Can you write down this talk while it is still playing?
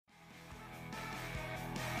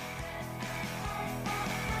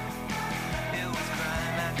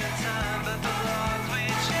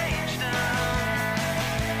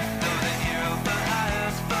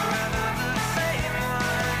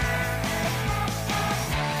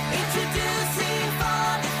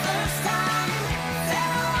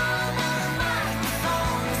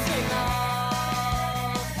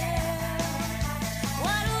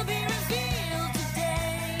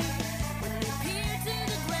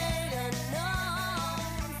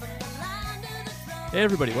Hey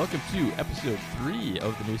everybody, welcome to episode 3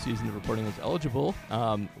 of the new season of Reporting Is Eligible.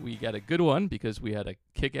 We got a good one because we had a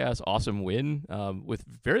kick-ass awesome win with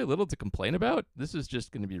very little to complain about. This is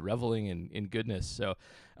just going to be reveling in goodness. So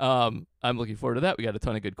I'm looking forward to that. We got a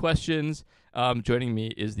ton of good questions. Joining me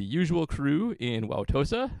is the usual crew in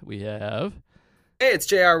Wauwatosa. We have... Hey, it's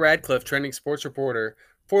J.R. Radcliffe, trending sports reporter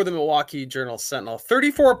for the Milwaukee Journal-Sentinel.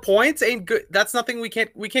 34 points ain't good. That's nothing we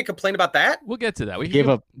can't complain about that. We'll get to that. We gave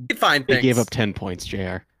up 10 points,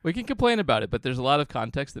 JR. We can complain about it, but there's a lot of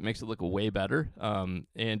context that makes it look way better.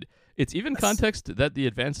 And it's even context that the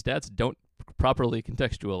advanced stats don't properly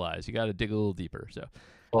contextualize. You got to dig a little deeper. So,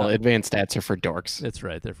 well, advanced stats are for dorks. That's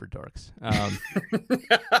right. They're for dorks.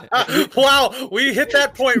 Wow. We hit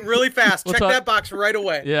that point really fast. Check that box right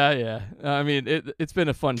away. Yeah. I mean, it's been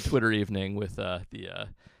a fun Twitter evening with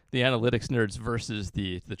the analytics nerds versus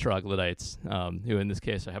the troglodytes, who in this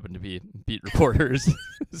case I happen to be beat reporters.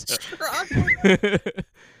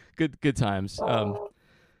 Good times.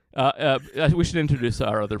 We should introduce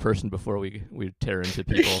our other person before we tear into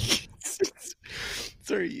people.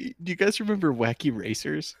 Sorry, do you guys remember Wacky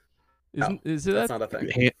Racers? Is it that's not a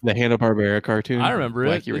thing. The Hanna-Barbera cartoon? I remember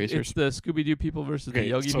Wacky Racers. It's the Scooby-Doo people versus the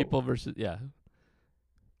Yogi people versus, yeah.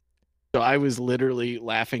 So I was literally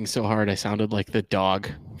laughing so hard I sounded like the dog.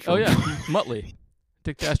 Oh, yeah, Muttley.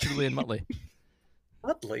 Dick Dastardly and Muttley.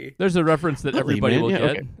 Muttley? There's a reference that everybody will get.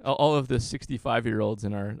 Okay. All of the 65-year-olds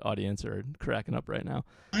in our audience are cracking up right now.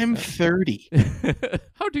 I'm 30.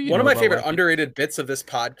 How do you One know of my about favorite Wacky? Underrated bits of this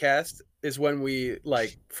podcast is when we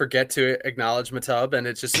forget to acknowledge Matub, and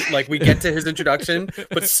it's just we get to his introduction,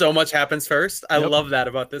 but so much happens first. I love that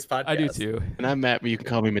about this podcast. I do too. And I'm Matt, but you can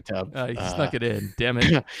call me Matub. You snuck it in. Damn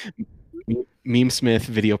it. Meme Smith,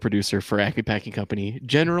 video producer for Acme Packing Company,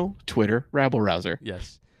 General, Twitter, Rabble Rouser.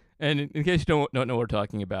 Yes. And in case you don't know what we're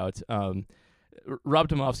talking about, Rob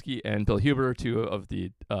Tomofsky and Bill Huber, two of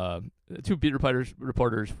the two beat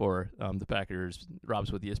reporters for the Packers.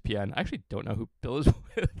 Rob's with ESPN. I actually don't know who Bill is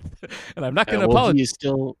with, and I'm not going to apologize.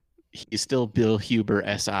 He's still Bill Huber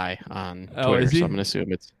SI on Twitter, is he? so I'm going to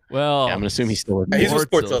assume it's... Well, yeah, I'm going to assume he's still with He's with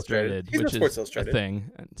Sports Sports Illustrated. He's which with Sports is Illustrated. a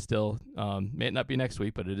thing, and still may not be next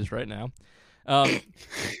week, but it is right now.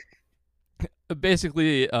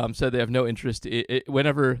 Basically said they have no interest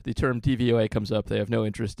whenever the term DVOA comes up, they have no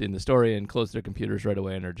interest in the story and close their computers right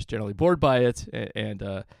away and are just generally bored by it.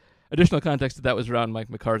 And additional context to that was around Mike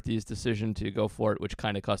McCarthy's decision to go for it, which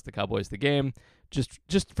kind of cost the Cowboys the game.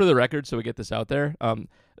 Just for the record, so we get this out there,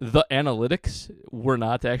 the analytics were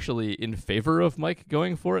not actually in favor of Mike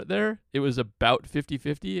going for it there. It was about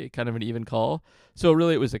 50-50, kind of an even call. So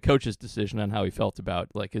really it was a coach's decision on how he felt about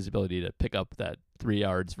his ability to pick up that 3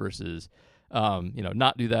 yards versus...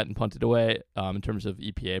 not do that and punt it away in terms of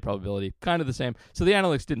EPA probability, kind of the same. So the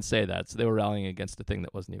analytics didn't say that, so they were rallying against a thing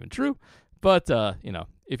that wasn't even true. But,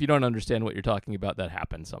 if you don't understand what you're talking about, that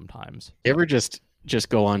happens sometimes. You ever just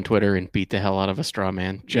go on Twitter and beat the hell out of a straw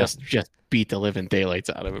man? Just beat the living daylights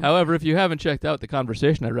out of him. However, if you haven't checked out the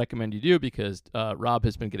conversation, I recommend you do because Rob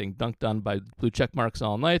has been getting dunked on by blue check marks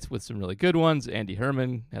all night with some really good ones. Andy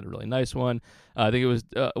Herman had a really nice one. I think it was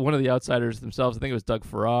one of the outsiders themselves. I think it was Doug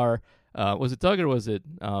Farrar. Was it Doug or was it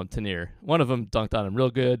Tanier? One of them dunked on him real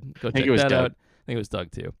good. Go check that out. I think it was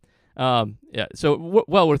Doug too. So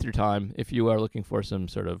well worth your time if you are looking for some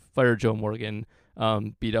sort of Fire Joe Morgan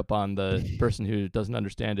beat up on the person who doesn't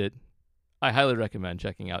understand it. I highly recommend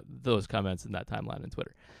checking out those comments in that timeline on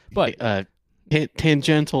Twitter. But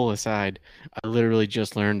tangential aside, I literally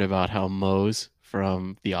just learned about how Mose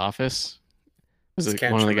from The Office was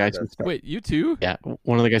one of the guys who started. Wait, you too? Yeah,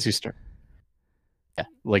 one of the guys who started. Yeah,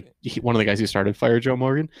 one of the guys who started Fire Joe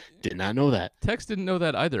Morgan. Did not know that. Tex didn't know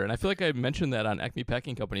that either, and I feel like I mentioned that on Acme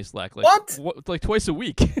Packing Company Slack like twice a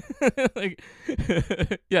week.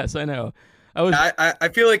 Yes, I know. I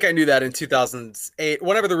feel like I knew that in 2008,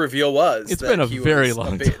 whenever the reveal was. It's been a very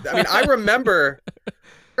long time. I mean, I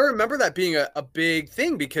remember that being a big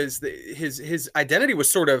thing because his identity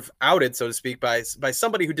was sort of outed, so to speak, by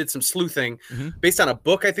somebody who did some sleuthing based on a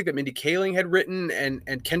book I think that Mindy Kaling had written,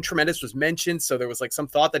 and Ken Tremendous was mentioned. So there was some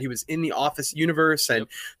thought that he was in the Office universe, and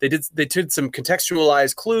they did some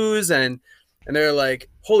contextualized clues, and they're like,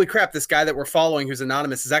 holy crap, this guy that we're following who's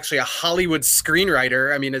anonymous is actually a Hollywood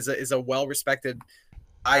screenwriter. I mean, is a well-respected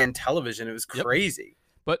guy in television. It was crazy. Yep.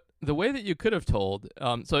 But the way that you could have told,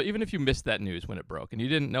 so even if you missed that news when it broke and you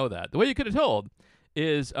didn't know that, the way you could have told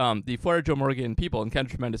is the Fire Joe Morgan people, and Ken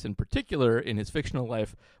Tremendous in particular, in his fictional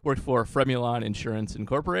life, worked for Fremulon Insurance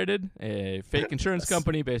Incorporated, a fake insurance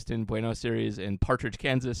company based in Buenos Aires in Partridge,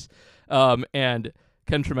 Kansas. And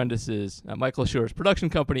Ken Tremendous' Michael Schur's production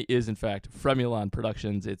company is, in fact, Fremulon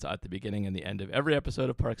Productions. It's at the beginning and the end of every episode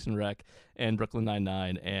of Parks and Rec and Brooklyn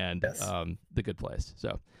Nine-Nine and The Good Place.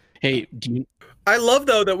 So, hey, I love,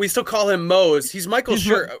 though, that we still call him Mose. He's Michael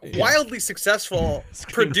Schur, wildly successful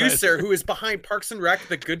producer who is behind Parks and Rec,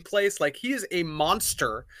 The Good Place. Like, he is a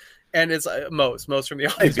monster. And it's Mose from The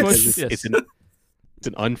Office. It's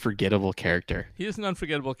an unforgettable character. He is an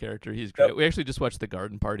unforgettable character. He's great. Yep. We actually just watched The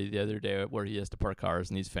Garden Party the other day where he has to park cars,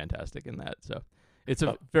 and he's fantastic in that. So it's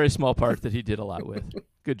a very small part that he did a lot with.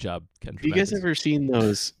 Good job, Ken Tremendous. Have you guys ever seen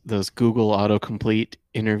those Google autocomplete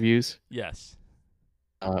interviews? Yes.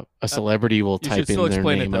 A celebrity will type in their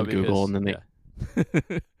name on Google, and then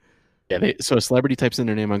they... so a celebrity types in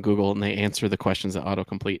their name on Google, and they answer the questions that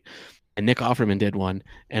autocomplete. And Nick Offerman did one,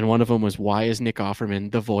 and one of them was, "Why is Nick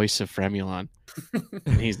Offerman the voice of Fremulon?"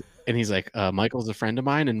 and he's like, "Michael's a friend of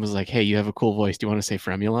mine," and was like, "Hey, you have a cool voice. Do you want to say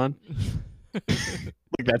Fremulon?"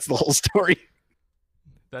 Like, that's the whole story.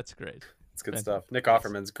 That's great. It's good stuff. Nick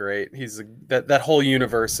Offerman's great. He's that whole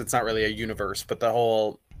universe. It's not really a universe, but the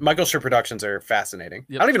whole Michael Schur productions are fascinating.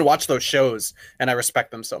 Yep. I don't even watch those shows, and I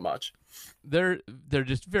respect them so much. They're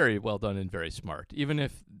just very well done and very smart. Even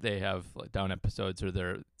if they have down episodes, or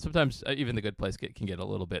they're sometimes even The Good Place can get a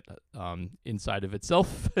little bit inside of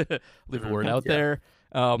itself. Leave a word out there,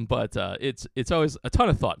 but it's always a ton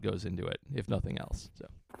of thought goes into it, if nothing else. So,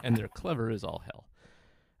 and they're clever as all hell.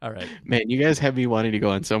 All right, man, you guys have me wanting to go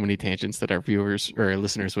on so many tangents that our viewers or our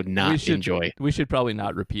listeners would not enjoy. We should probably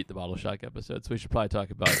not repeat the Bottle Shock episodes. We should probably talk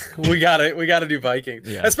about. we gotta do Vikings,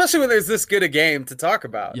 especially when there's this good a game to talk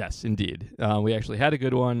about. Yes, indeed. We actually had a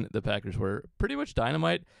good one. The Packers were pretty much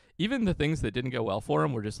dynamite. Even the things that didn't go well for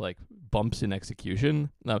them were just like bumps in execution.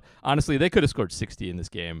 Now, honestly, they could have scored 60 in this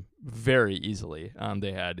game very easily.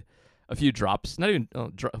 They had a few drops. Not even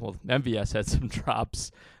MVS had some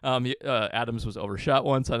drops. Adams was overshot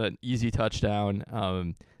once on an easy touchdown.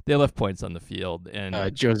 They left points on the field,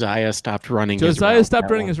 and Josiah stopped running. His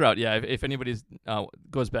route. Yeah, if anybody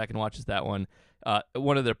goes back and watches that one,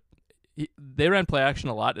 they ran play action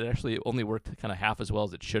a lot. It actually only worked kind of half as well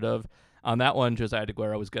as it should have. On that one, Josiah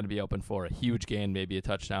DeGuara was going to be open for a huge gain, maybe a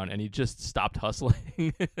touchdown, and he just stopped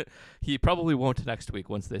hustling. He probably won't next week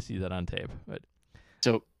once they see that on tape. But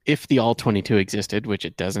so if the All-22 existed, which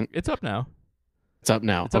it doesn't. It's up now. It's up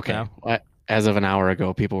now. As of an hour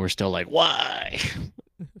ago, people were still like, why?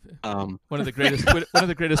 One of the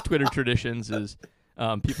greatest Twitter traditions is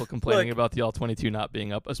people complaining about the All-22 not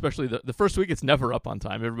being up, especially the first week. It's never up on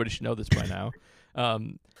time. Everybody should know this by now.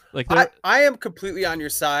 I am completely on your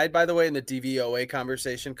side, by the way, in the DVOA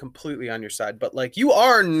conversation, completely on your side. But like, you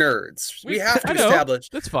are nerds. We have to establish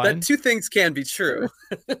that two things can be true.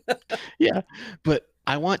 Yeah, but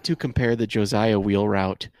I want to compare the Josiah wheel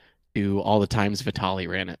route to all the times Vitali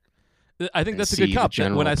ran it. I think that's a good comp.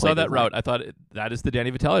 When I saw that route, I thought that is the Danny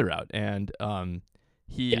Vitali route, and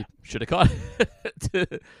he should have caught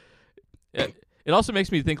it. It also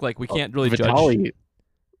makes me think like we can't really judge.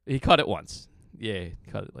 He caught it once. Yeah,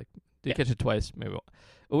 he caught it. Did he catch it twice? Maybe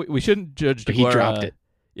we shouldn't judge DeGuara. He dropped it.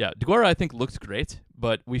 Yeah, DeGuara I think looked great,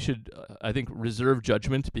 but we should I think reserve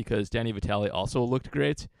judgment because Danny Vitali also looked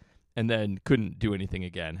great, and then couldn't do anything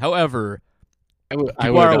again. However,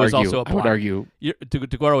 DeGuara was also a blocker. I would argue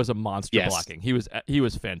DeGuara was a monster blocking. He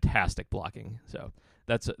was fantastic blocking. So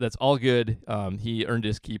that's all good. He earned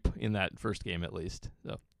his keep in that first game at least.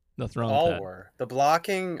 So nothing wrong with that. The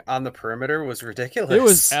blocking on the perimeter was ridiculous. It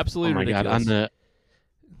was absolutely ridiculous. God, on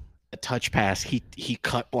the touch pass, he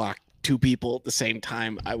cut blocked two people at the same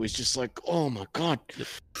time. I was just like, oh my God.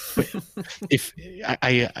 If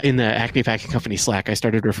I in the Acme Packing Company Slack, I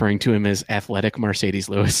started referring to him as athletic Mercedes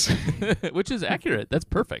Lewis. Which is accurate. That's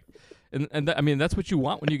perfect. And I mean, that's what you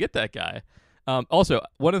want when you get that guy. Also,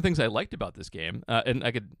 one of the things I liked about this game, and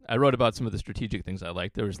I wrote about some of the strategic things I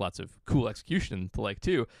liked. There was lots of cool execution to like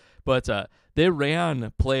too, but they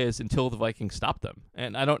ran plays until the Vikings stopped them.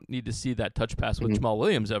 And I don't need to see that touch pass with Jamal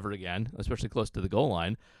Williams ever again, especially close to the goal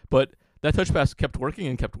line. But that touch pass kept working,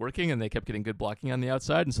 and they kept getting good blocking on the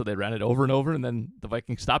outside, and so they ran it over and over, and then the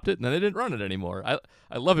Vikings stopped it, and then they didn't run it anymore.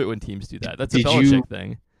 I love it when teams do that. That's a Belichick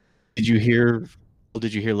thing. Did you hear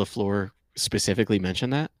LaFleur specifically mention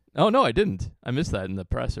that? Oh, no, I didn't. I missed that in the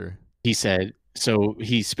presser. He said, so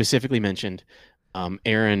he specifically mentioned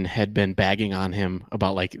Aaron had been bagging on him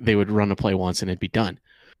about like they would run a play once and it'd be done.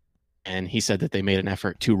 And he said that they made an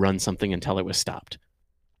effort to run something until it was stopped.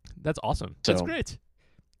 That's awesome. That's great.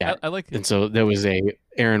 Yeah. I like it. And so there was a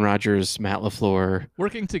Aaron Rodgers, Matt LaFleur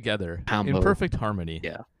working together combo. In perfect harmony.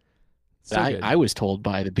 Yeah. So I was told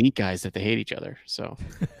by the beat guys that they hate each other. So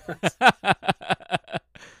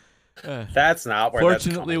That's not where.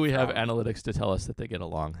 Fortunately, that's we have analytics to tell us that they get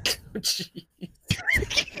along.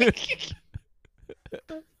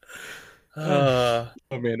 Oh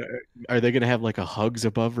man, are they going to have like a hugs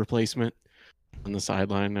above replacement on the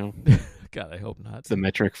sideline now? God, I hope not. It's the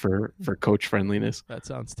metric for coach friendliness. That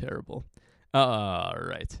sounds terrible. All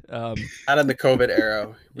right. Out of the COVID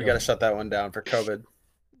era, we got to shut that one down for COVID.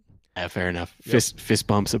 Yeah, fair enough. Fist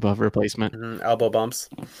bumps above replacement. Elbow bumps.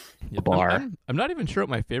 The bar. I'm not even sure what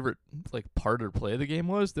my favorite part or play of the game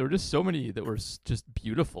was. There were just so many that were just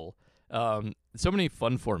beautiful. So many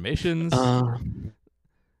fun formations.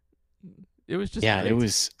 It was just great. It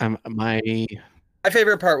was my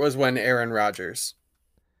favorite part was when Aaron Rodgers.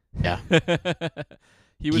 Yeah. I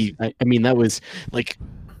mean, that was like,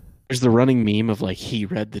 there's the running meme of like, he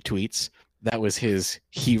read the tweets. That was his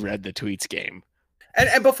he read the tweets game.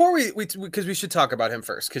 And before we because we should talk about him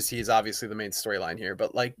first, because he's obviously the main storyline here,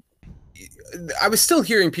 but like, I was still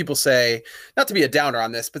hearing people say, not to be a downer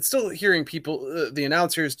on this, but still hearing people, the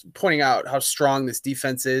announcers pointing out how strong this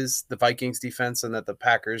defense is, the Vikings defense, and that the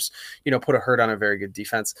Packers, put a hurt on a very good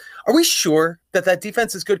defense. Are we sure that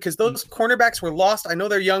defense is good? Because those cornerbacks were lost. I know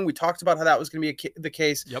they're young. We talked about how that was going to be the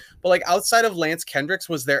case. Yep. But like, outside of Lance Kendricks,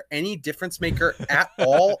 was there any difference maker at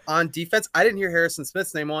all on defense? I didn't hear Harrison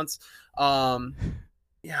Smith's name once.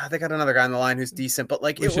 Yeah, they got another guy on the line who's decent, but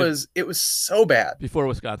like it was so bad. Before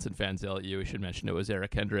Wisconsin fans yell at you, we should mention it was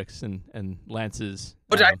Eric Kendricks and Lance's.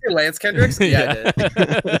 Did I say Lance Kendricks? Yeah, I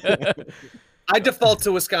did. I default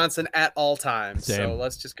to Wisconsin at all times, so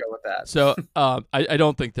let's just go with that. So I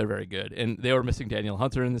don't think they're very good, and they were missing Daniel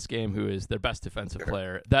Hunter in this game, who is their best defensive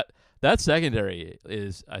player. That secondary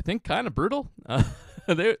is, I think, kind of brutal.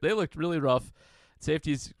 They looked really rough.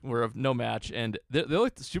 Safeties were of no match, and they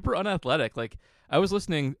looked super unathletic. Like, I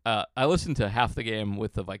listened to half the game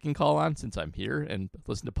with the Viking call on, since I'm here, and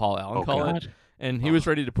listened to Paul Allen call it. And he was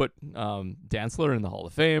ready to put Dantzler in the Hall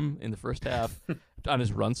of Fame in the first half on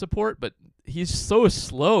his run support, but he's so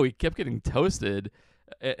slow. He kept getting toasted,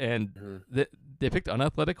 and they picked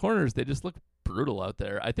unathletic corners. They just look brutal out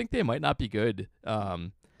there. I think they might not be good.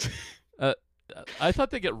 I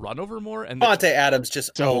thought they'd get run over more. And Davante Adams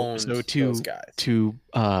just owns those guys. To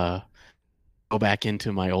go back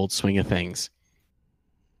into my old swing of things.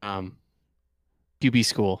 QB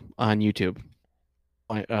School on YouTube.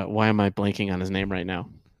 Why am I blanking on his name right now?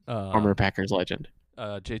 Former Packers legend.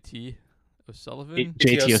 JT O'Sullivan.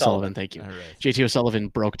 JT O'Sullivan, thank you. Right. JT O'Sullivan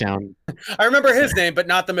broke down. I remember his name, but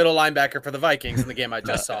not the middle linebacker for the Vikings in the game I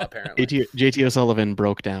just saw, apparently. JT O'Sullivan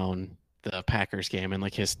broke down the Packers game and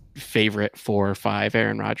like his favorite 4 or 5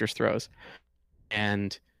 Aaron Rodgers throws.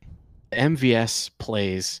 And the MVS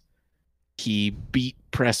plays, he beat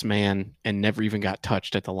press man and never even got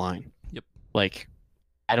touched at the line. Yep. Like,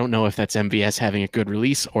 I don't know if that's MVS having a good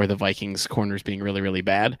release or the Vikings corners being really, really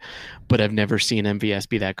bad, but I've never seen MVS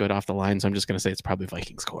be that good off the line, so I'm just going to say it's probably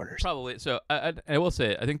Vikings corners. Probably. So I will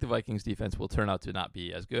say, I think the Vikings defense will turn out to not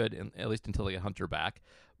be as good, at least until they get Hunter back.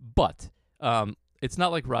 But it's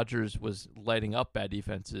not like Rodgers was lighting up bad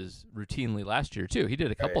defenses routinely last year, too. He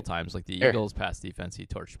did a couple times, like the Eagles' pass defense, he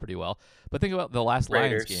torched pretty well. But think about the last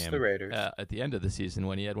Lions game at the end of the season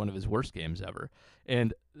when he had one of his worst games ever.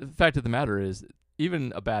 And the fact of the matter is,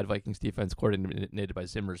 even a bad Vikings defense coordinated by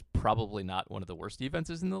Zimmer is probably not one of the worst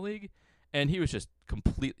defenses in the league. And he was just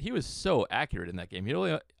he was so accurate in that game. He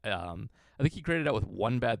only, I think he graded out with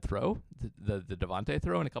one bad throw, the Davante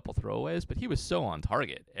throw, and a couple throwaways, but he was so on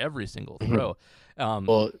target every single throw.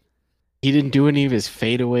 Well, he didn't do any of his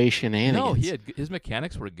fadeaway shenanigans. No, his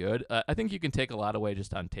mechanics were good. I think you can take a lot away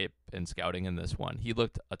just on tape and scouting in this one. He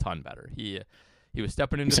looked a ton better. He was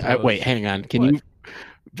stepping into throws. Wait, hang on. Can you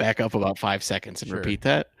back up about 5 seconds and repeat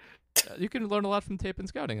that? You can learn a lot from tape and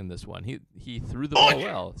scouting in this one. He threw the ball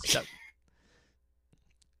well.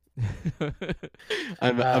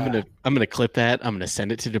 I'm gonna clip that. I'm gonna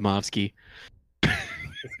send it to Demovsky.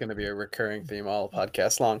 It's gonna be a recurring theme all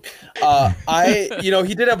podcast long.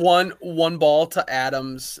 He did have one ball to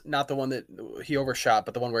Adams, not the one that he overshot,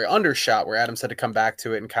 but the one where he undershot, where Adams had to come back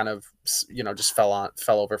to it and kind of just fell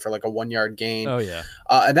over for like a 1 yard gain. Oh yeah,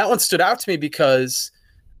 and that one stood out to me because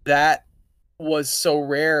that was so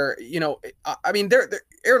rare. I mean,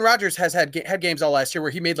 Aaron Rodgers has had games all last year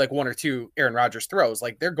where he made like 1 or 2 Aaron Rodgers throws.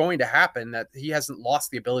 Like, they're going to happen. That he hasn't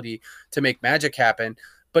lost the ability to make magic happen.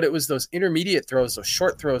 But it was those intermediate throws, those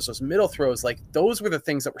short throws, those middle throws. Like, those were the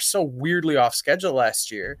things that were so weirdly off schedule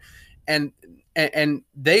last year, and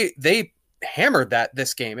they hammered that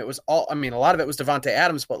this game. It was all, I mean, a lot of it was Davante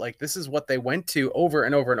Adams, but like this is what they went to over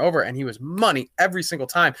and over and over, and he was money every single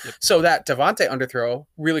time. Yep. So that Davante underthrow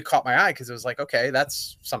really caught my eye because it was like, okay,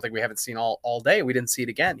 that's something we haven't seen all day. We didn't see it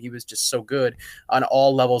again. He was just so good on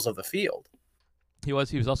all levels of the field. He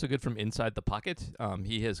was also good from inside the pocket.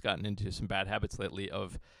 He has gotten into some bad habits lately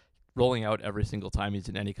of rolling out every single time he's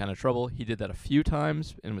in any kind of trouble. He did that a few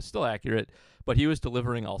times and was still accurate, but he was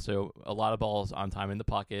delivering also a lot of balls on time in the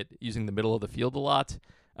pocket, using the middle of the field a lot.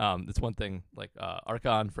 That's one thing like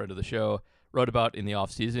Archon, friend of the show, wrote about in the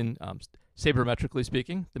offseason. Sabermetrically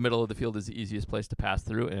speaking, the middle of the field is the easiest place to pass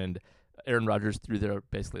through, and Aaron Rodgers threw there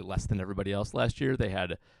basically less than everybody else last year. They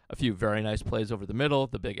had a few very nice plays over the middle.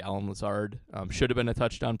 The big Allen Lazard should have been a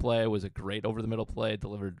touchdown play. It was a great over-the-middle play,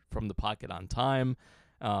 delivered from the pocket on time.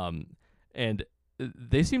 And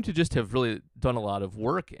they seem to just have really done a lot of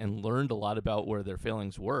work and learned a lot about where their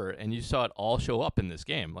failings were. And you saw it all show up in this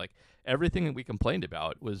game. Like everything that we complained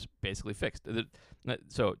about was basically fixed.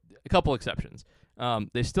 So a couple exceptions.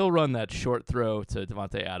 They still run that short throw to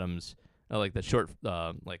Davante Adams, like that short,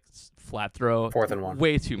 like flat throw. 4th and 1.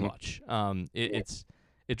 Way too much.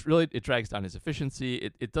 It really drags down his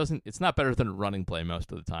efficiency. It's not better than a running play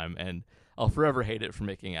most of the time. And I'll forever hate it for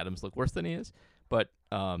making Adams look worse than he is. But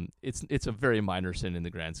it's a very minor sin in the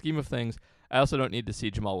grand scheme of things. I also don't need to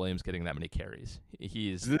see Jamal Williams getting that many carries.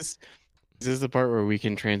 Is this the part where we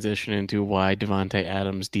can transition into why Davante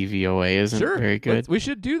Adams DVOA isn't very good? We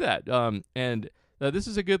should do that. And this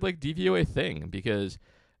is a good like DVOA thing because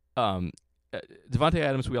Davante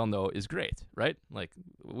Adams, we all know, is great, right? Like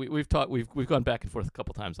we've gone back and forth a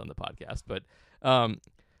couple times on the podcast, but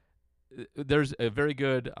there's a very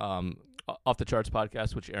good Off the Charts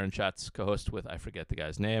podcast, which Aaron Schatz co-hosts with, I forget the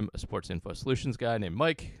guy's name, a sports info solutions guy named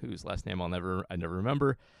Mike, whose last name I never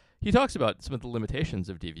remember. He talks about some of the limitations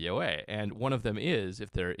of DVOA, and one of them is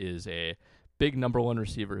if there is a big number one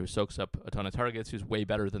receiver who soaks up a ton of targets, who's way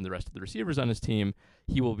better than the rest of the receivers on his team,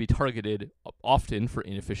 he will be targeted often for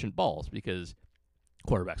inefficient balls because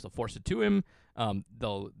quarterbacks will force it to him.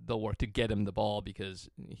 They'll work to get him the ball because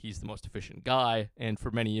he's the most efficient guy, and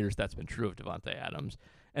for many years that's been true of Davante Adams.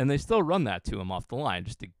 And they still run that to him off the line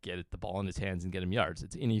just to get the ball in his hands and get him yards.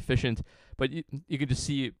 It's inefficient, but you can just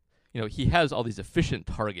see, he has all these efficient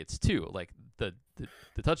targets too, like the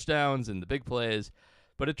touchdowns and the big plays,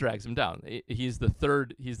 but it drags him down. He's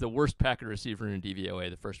the worst Packer receiver in DVOA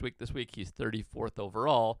the first week. This week he's 34th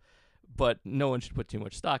overall, but no one should put too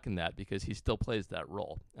much stock in that because he still plays that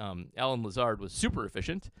role. Allen Lazard was super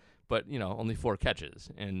efficient, but only 4 catches,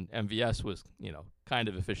 and MVS was kind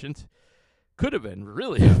of efficient. Could have been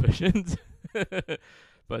really efficient,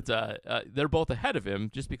 but they're both ahead of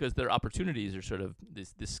him just because their opportunities are sort of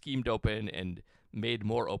this schemed open and made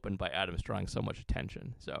more open by Adams drawing so much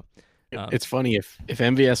attention. So it's funny if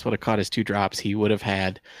MVS would have caught his 2 drops, he would have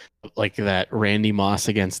had like that Randy Moss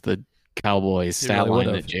against the Cowboys stat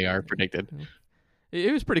line that JR predicted.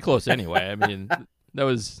 It was pretty close anyway. I mean, that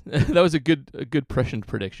was a good prescient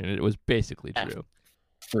prediction. It was basically true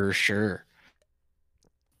for sure.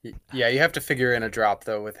 Yeah, you have to figure in a drop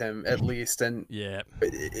though with him at least, and yeah,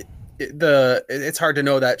 it's hard to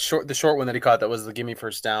know that the short one that he caught that was the gimme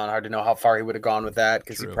first down. Hard to know how far he would have gone with that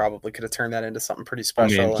because he probably could have turned that into something pretty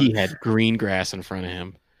special. He had green grass in front of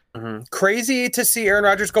him. Mm-hmm. Crazy to see Aaron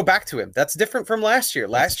Rodgers go back to him. That's different from last year.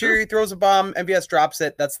 Last year he throws a bomb, MVS drops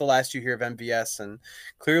it. That's the last you hear of MVS, and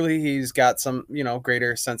clearly he's got some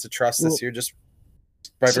greater sense of trust this year just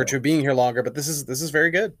by virtue of being here longer. But this is very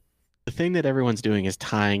good. The thing that everyone's doing is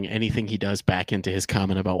tying anything he does back into his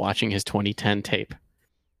comment about watching his 2010 tape.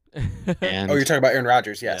 And you're talking about Aaron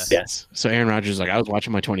Rodgers, yes. Yes. So Aaron Rodgers is like, I was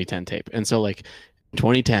watching my 2010 tape. And so like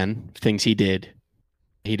 2010, things he didn't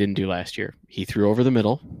do last year. He threw over the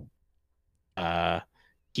middle.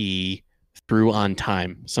 He threw on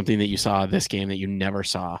time, something that you saw this game that you never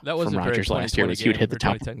saw from Rodgers last year. He would hit the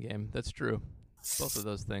top 2010 game. That's true. Both of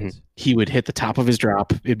those things. He would hit the top of his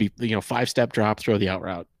drop. It'd be 5-step drop, throw the out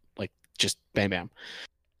route. Just bam,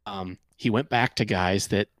 bam. He went back to guys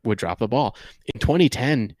that would drop the ball. In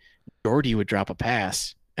 2010, Jordy would drop a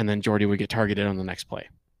pass, and then Jordy would get targeted on the next play.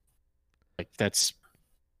 Like that's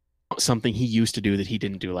something he used to do that he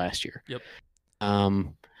didn't do last year. Yep. I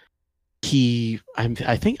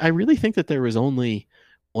really think that there was only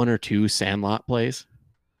 1 or 2 sandlot plays.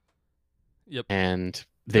 Yep. And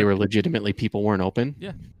they were legitimately people weren't open.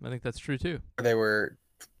 Yeah, I think that's true too. They were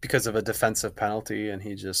because of a defensive penalty, and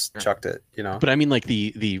he just chucked it, But I mean, like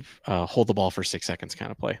the hold the ball for 6 seconds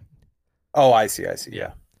kind of play. Oh, I see.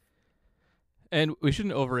 Yeah. And we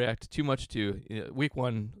shouldn't overreact too much to week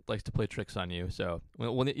one likes to play tricks on you. So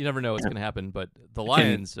you never know what's going to happen. But the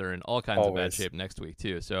Lions are in all kinds of bad shape next week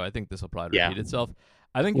too. So I think this will probably repeat itself.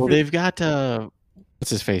 I think. Well, they've got what's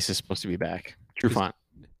his face is supposed to be back. Trufant.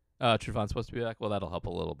 Trufant's supposed to be back. Well, that'll help a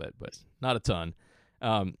little bit, but not a ton.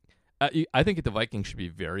 I think the Vikings should be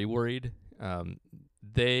very worried.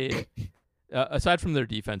 They, aside from their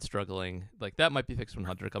defense struggling, like that might be fixed when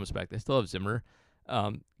Hunter comes back. They still have Zimmer.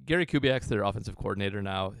 Gary Kubiak's their offensive coordinator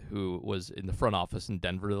now, who was in the front office in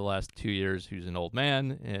Denver the last 2 years, who's an old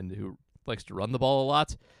man and who likes to run the ball a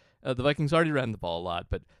lot. The Vikings already ran the ball a lot,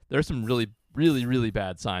 but there are some really, really, really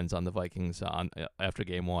bad signs on the Vikings after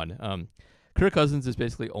game one. Kirk Cousins is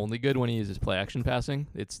basically only good when he uses play action passing.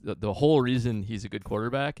 It's the whole reason he's a good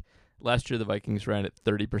quarterback. Last year, the Vikings ran it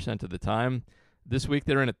 30% of the time. This week,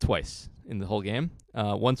 they ran it twice in the whole game.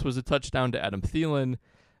 Once was a touchdown to Adam Thielen.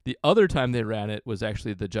 The other time they ran it was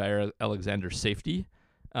actually the Jair Alexander safety,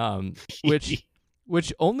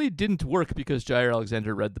 which only didn't work because Jair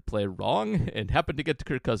Alexander read the play wrong and happened to get to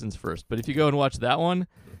Kirk Cousins first. But if you go and watch that one,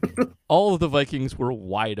 all of the Vikings were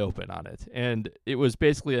wide open on it. And it was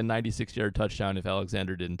basically a 96-yard touchdown if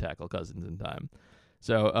Alexander didn't tackle Cousins in time.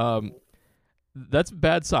 So that's a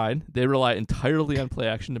bad sign. They rely entirely on play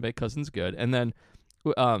action to make Cousins good. And then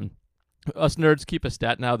us nerds keep a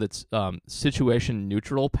stat now that's situation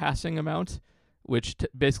neutral passing amount, which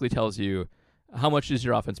basically tells you how much is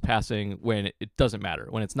your offense passing when it doesn't matter,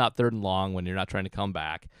 when it's not third and long, when you're not trying to come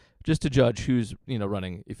back, just to judge who's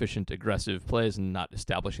running efficient, aggressive plays and not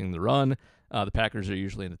establishing the run. The Packers are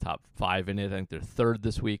usually in the top 5 in it. I think they're third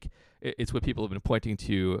this week. It's what people have been pointing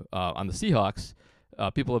to on the Seahawks.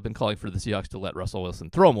 People have been calling for the Seahawks to let Russell Wilson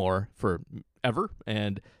throw more forever,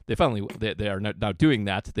 and they are now doing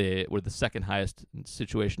that. They were the second highest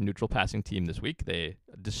situation neutral passing team this week. They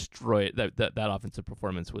destroyed that offensive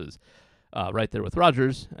performance was right there with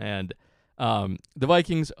Rodgers, and the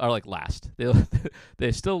Vikings are like last.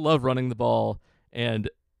 They still love running the ball, and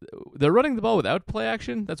they're running the ball without play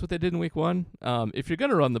action. That's what they did in week one. If you're going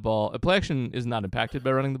to run the ball, play action is not impacted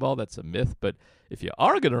by running the ball. That's a myth. But if you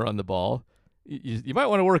are going to run the ball, you might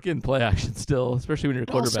want to work in play action still, especially when your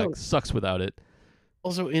quarterback sucks without it.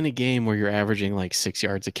 Also, in a game where you're averaging like 6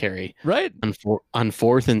 yards a carry, right? On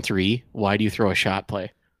 4th and 3, why do you throw a shot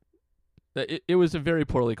play? It was a very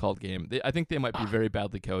poorly called game. I think they might be very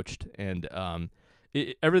badly coached, and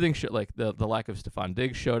everything like the lack of Stephon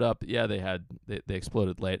Diggs showed up. Yeah, they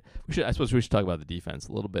exploded late. I suppose we should talk about the defense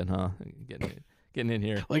a little bit, huh? Getting in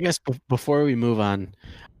here. Well, I guess before we move on,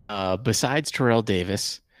 besides Terrell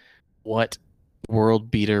Davis, what world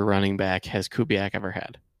beater running back has Kubiak ever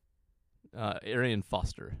had? Arian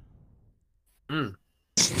Foster.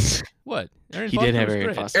 What? He did have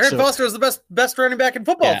Arian Foster. Arian Foster was the best running back in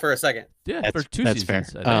football for a second. Yeah, for 2 seasons.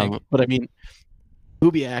 That's fair. But I mean,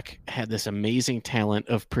 Kubiak had this amazing talent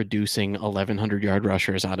of producing 1,100-yard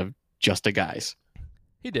rushers out of just a guys.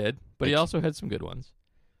 He did, but he also had some good ones.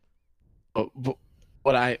 But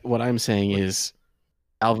what I'm saying is,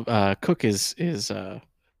 Cook is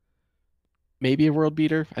maybe a world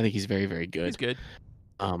beater. I think he's very, very good. He's good.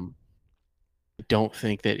 I don't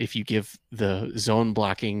think that if you give the zone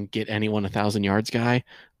blocking, get anyone 1,000 yards guy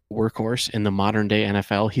workhorse in the modern day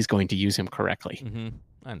NFL, he's going to use him correctly. Mm-hmm.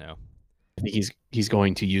 I know. I think he's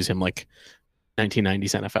going to use him like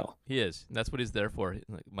 1990s NFL. He is. That's what he's there for.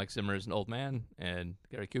 Like Mike Zimmer is an old man, and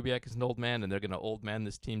Gary Kubiak is an old man, and they're going to old man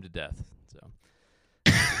this team to death. So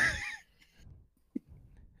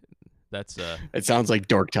that's it sounds like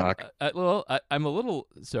dork talk. I'm a little.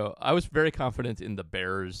 So I was very confident in the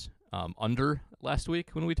Bears under last week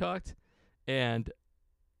when we talked, and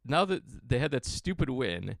now that they had that stupid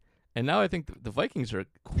win. And now I think the Vikings are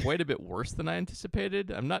quite a bit worse than I anticipated.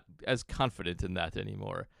 I'm not as confident in that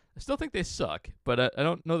anymore. I still think they suck, but I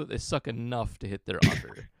don't know that they suck enough to hit their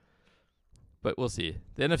under. But we'll see.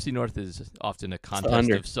 The NFC North is often a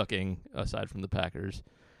contest of sucking, aside from the Packers.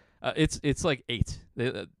 It's like 8.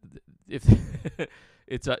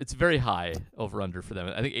 It's very high over under for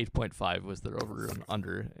them. I think 8.5 was their over and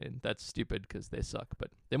under, and that's stupid because they suck.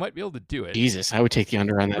 But they might be able to do it. Jesus, I would take the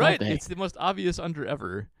under on that. Right, all day. It's the most obvious under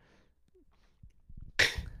ever.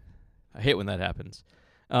 I hate when that happens.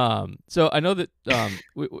 So I know that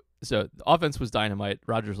so the offense was dynamite.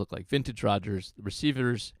 Rodgers looked like vintage Rodgers. The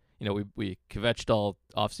receivers, we kvetched all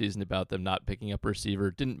offseason about them not picking up a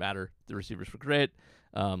receiver. Didn't matter. The receivers were great.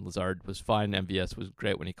 Lazard was fine. MVS was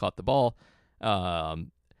great when he caught the ball.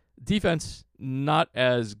 Defense, not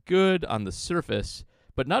as good on the surface,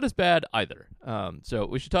 but not as bad either. So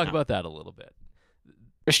we should talk about that a little bit.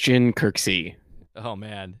 Christian Kirksey. Oh,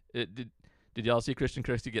 man. Did y'all see Christian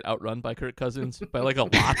Kirksey get outrun by Kirk Cousins by like a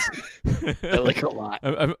lot? Like a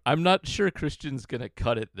lot. I'm not sure Christian's gonna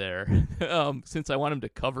cut it there. Since I want him to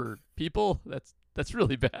cover people, that's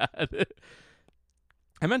really bad.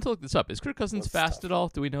 I meant to look this up. Is Kirk Cousins fast at all?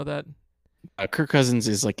 Do we know that? Kirk Cousins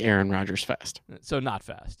is like Aaron Rodgers fast. So not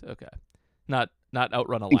fast. Okay. Not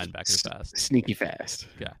outrun a linebacker fast. Sneaky fast.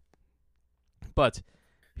 Yeah. But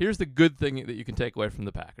here's the good thing that you can take away from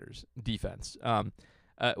the Packers defense.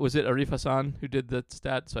 Was it Arif Hassan who did the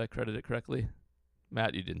stat? So I credit it correctly.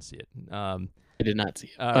 Matt, you didn't see it. I did not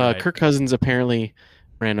see it. Right. Kirk Cousins apparently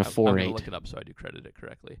ran a 4.8. I'm going to look it up so I do credit it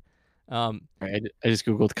correctly. Right, I just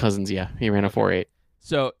Googled Cousins. Yeah, he ran a 4.8.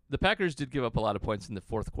 So the Packers did give up a lot of points in the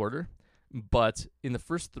fourth quarter, but in the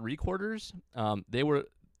first 3 quarters, they were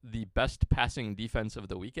the best passing defense of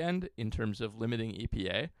the weekend in terms of limiting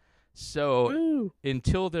EPA. So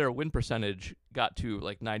until their win percentage got to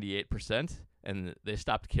like 98% and they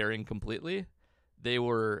stopped carrying completely, they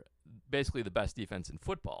were basically the best defense in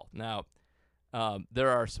football. Now, there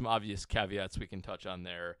are some obvious caveats we can touch on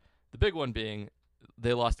there. The big one being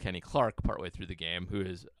they lost Kenny Clark partway through the game, who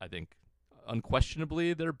is, I think,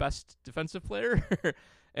 unquestionably their best defensive player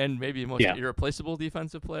and maybe most irreplaceable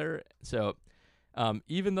defensive player. So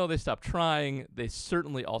even though they stopped trying, they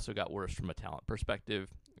certainly also got worse from a talent perspective,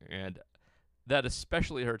 and that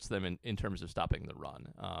especially hurts them in terms of stopping the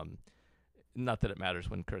run. Not that it matters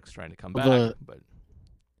when Kirk's trying to come back, but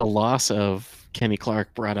the loss of Kenny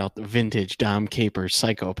Clark brought out the vintage Dom Capers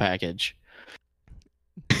psycho package.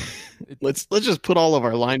 Let's just put all of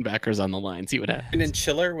our linebackers on the line, see what happens. And then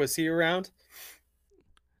Chiller, was he around?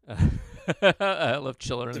 I love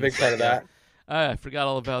Chiller. It's a big part of that. I forgot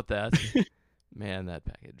all about that. Man, that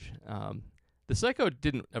package. The psycho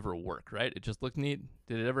didn't ever work, right? It just looked neat.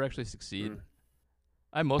 Did it ever actually succeed?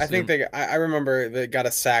 I remember they got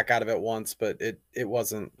a sack out of it once, but it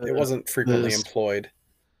wasn't frequently employed.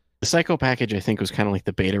 The psycho package, I think, was kind of like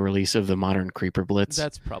the beta release of the modern Creeper Blitz.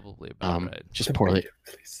 That's probably about right. Just poorly.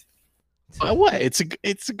 What? It's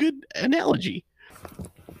a good analogy.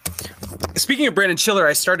 Speaking of Brandon Chiller,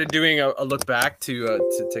 I started doing a look back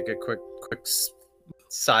to take a quick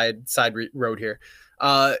side road here.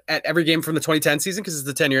 At every game from the 2010 season, because it's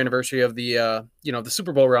the 10-year anniversary of the the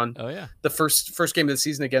Super Bowl run. Oh yeah, the first game of the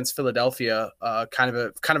season against Philadelphia, kind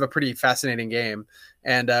of a pretty fascinating game.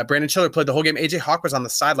 And Brandon Chiller played the whole game. AJ Hawk was on the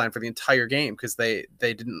sideline for the entire game because they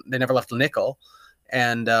never left a nickel.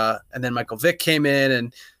 And then Michael Vick came in,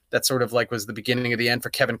 and that sort of like was the beginning of the end for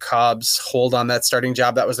Kevin Cobb's hold on that starting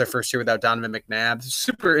job. That was their first year without Donovan McNabb.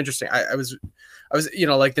 Super interesting. I was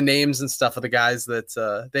like the names and stuff of the guys that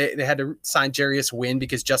they had to sign Jarius Wynn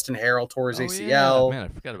because Justin Harrell tore his ACL. Yeah. Man,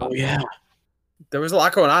 I forgot about that. Yeah. There was a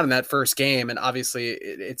lot going on in that first game, and obviously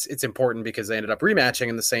it's important because they ended up rematching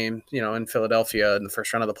in the same, in Philadelphia in the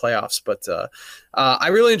first round of the playoffs. But I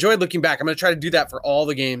really enjoyed looking back. I'm going to try to do that for all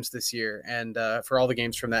the games this year and for all the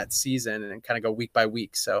games from that season and kind of go week by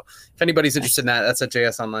week. So if anybody's interested in that, that's at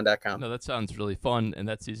jsonline.com. No, that sounds really fun, and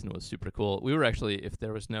that season was super cool. We were actually, if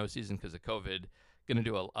there was no season because of COVID, going to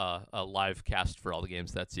do a live cast for all the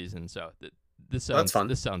games that season. So this sounds that's fun.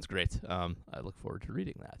 This sounds great. I look forward to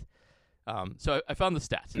reading that. So I found the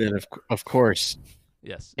stats. And then of course,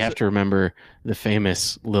 yes, you have to remember the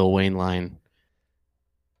famous Lil Wayne line.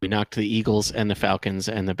 We knocked the Eagles and the Falcons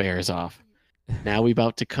and the Bears off. Now we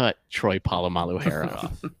about to cut Troy Polamalu hair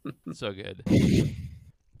off. So good.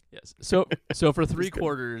 Yes. So for 3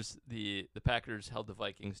 quarters, the Packers held the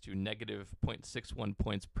Vikings to negative 0.61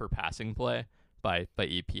 points per passing play by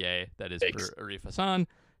EPA. That is for Arif Hassan,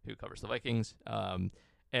 who covers the Vikings.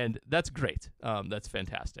 And that's great. That's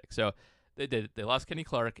fantastic. So they lost Kenny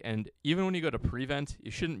Clark, and even when you go to prevent, you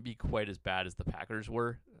shouldn't be quite as bad as the Packers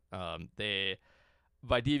were. They,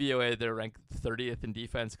 by DVOA, they're ranked 30th in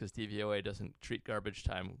defense because DVOA doesn't treat garbage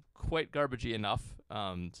time quite garbagey enough.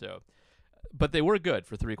 But they were good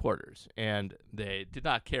for 3 quarters, and they did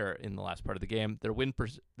not care in the last part of the game. Their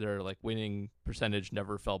winning percentage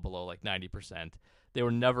never fell below like 90%. They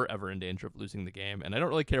were never, ever in danger of losing the game, and I don't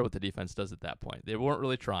really care what the defense does at that point. They weren't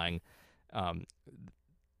really trying.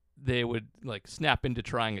 They would snap into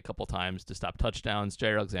trying a couple times to stop touchdowns.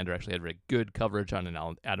 Jair Alexander actually had very good coverage on an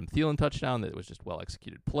Adam Thielen touchdown that was just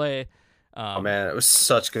well-executed play. Oh, man, it was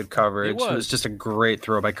such good coverage. It was just a great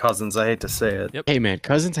throw by Cousins. I hate to say it. Yep. Hey, man,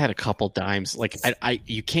 Cousins had a couple dimes.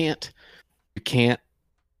 You can't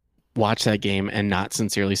watch that game and not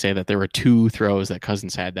sincerely say that there were 2 throws that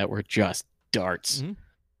Cousins had that were just darts.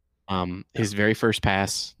 Mm-hmm. His very first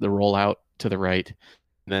pass, the rollout to the right,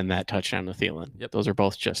 then that touchdown to Thielen. Yep. Those are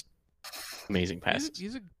both just amazing passes.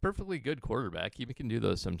 He's a perfectly good quarterback. He can do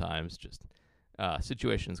those sometimes. Just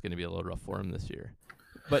situation's going to be a little rough for him this year.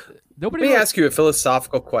 But nobody. Let me ask you a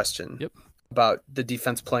philosophical question. Yep. About the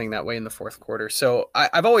defense playing that way in the fourth quarter. So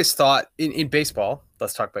I've always thought in baseball,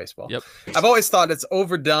 let's talk baseball. Yep. I've always thought it's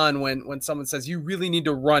overdone when someone says you really need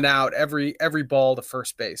to run out every ball to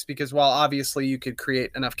first base, because while obviously you could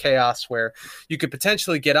create enough chaos where you could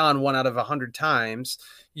potentially get on 1 out of 100 times,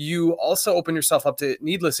 you also open yourself up to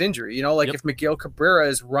needless injury. If Miguel Cabrera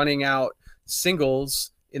is running out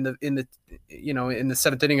singles in the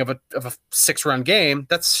 7th inning of a 6-run game,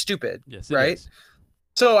 that's stupid. Yes, right? Is.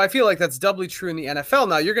 So I feel like that's doubly true in the NFL.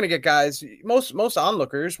 Now you're going to get guys, most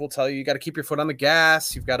onlookers will tell you got to keep your foot on the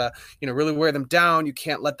gas. You've got to, really wear them down. You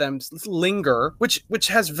can't let them linger, which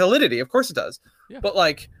has validity. Of course it does. Yeah. But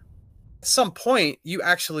at some point you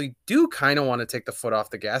actually do kind of want to take the foot off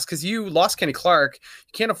the gas, because you lost Kenny Clark.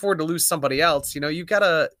 You can't afford to lose somebody else. You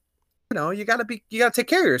gotta take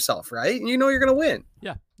care of yourself, right? And you're going to win.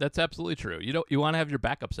 Yeah, that's absolutely true. You want to have your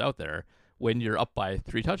backups out there when you're up by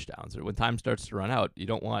 3 touchdowns or when time starts to run out. You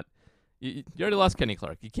don't want you already lost Kenny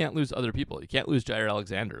Clark. You can't lose other people. You can't lose Jair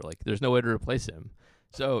Alexander. There's no way to replace him.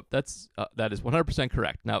 So that is 100%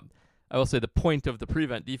 correct. Now, I will say the point of the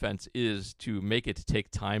prevent defense is to make it take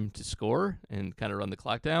time to score and kind of run the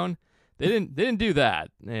clock down. They didn't do that,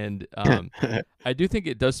 and I do think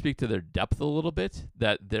it does speak to their depth a little bit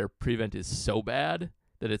that their prevent is so bad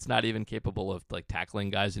that it's not even capable of tackling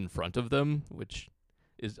guys in front of them, which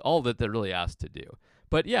is all that they're really asked to do.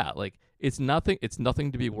 But yeah, it's nothing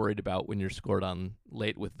to be worried about when you're scored on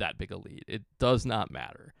late with that big a lead. It does not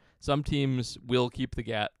matter. Some teams will keep the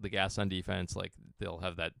gas on defense, they'll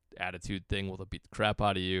have that attitude thing where they'll beat the crap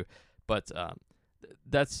out of you, but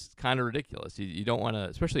that's kind of ridiculous. You don't want to,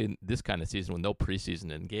 especially in this kind of season with no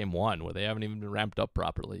preseason in game 1 where they haven't even been ramped up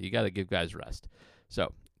properly. You got to give guys rest.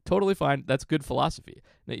 So totally fine. That's good philosophy.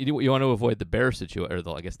 Now, you want to avoid the Bears situation, or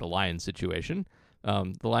the Lions situation.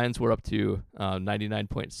 The Lions were up to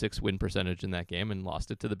 99.6 win percentage in that game and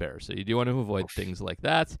lost it to the Bears. So you do want to avoid things like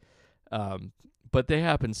that. But they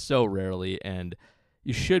happen so rarely, and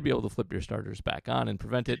you should be able to flip your starters back on and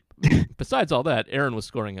prevent it. Besides all that, Aaron was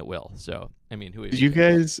scoring at will. So, did you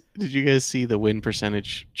guys see the win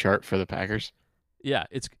percentage chart for the Packers? Yeah,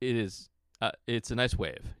 it is. It's a nice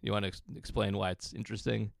wave. You want to explain why it's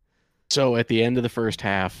interesting? So at the end of the first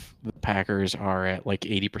half, the Packers are at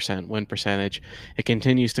 80% win percentage. It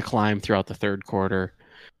continues to climb throughout the third quarter.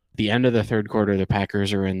 At the end of the third quarter, the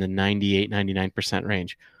Packers are in the 98-99%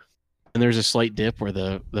 range. And there's a slight dip where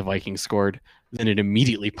the Vikings scored. Then it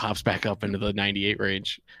immediately pops back up into the 98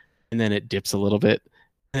 range. And then it dips a little bit.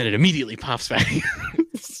 And then it immediately pops back.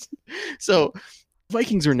 So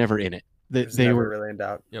Vikings are never in it. They were really in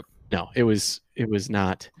doubt. Yep. No, it was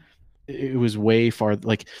not. It was way far.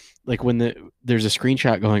 Like when there's a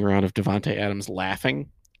screenshot going around of Devontae Adams laughing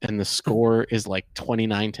and the score is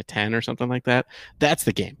 29-10 or something like that. That's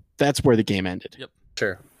the game. That's where the game ended. Yep.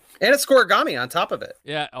 Sure. And it's scoregami on top of it.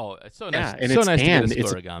 Yeah. Oh, it's so nice. Yeah, and so nice to get a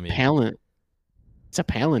it's scoregami. It's a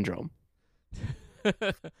palindrome.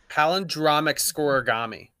 Palindromic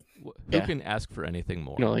scoregami. Who can ask for anything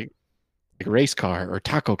more? Like race car or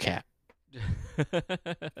taco cat.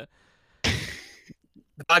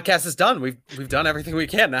 The podcast is done. We've done everything we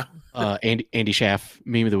can now. Andy Schaff,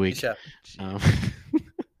 meme of the week.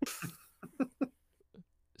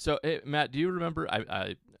 So, hey, Matt, do you remember?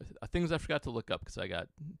 I things I forgot to look up because I got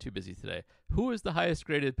too busy today. Who is the highest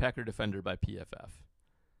graded Packer defender by PFF?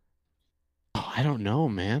 Oh, I don't know,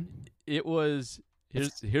 man. It was.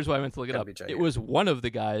 Here's why I meant to look it up. It was one of the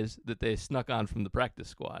guys that they snuck on from the practice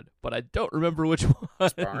squad, but I don't remember which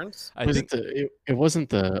one. Barnes? It wasn't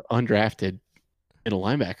the undrafted middle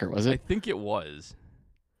linebacker, was it? I think it was.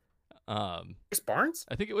 Chris Barnes?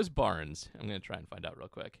 I think it was Barnes. I'm going to try and find out real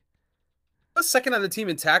quick. He was second on the team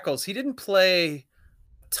in tackles. He didn't play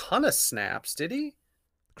a ton of snaps, did he?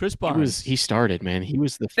 Chris Barnes. He started, man. He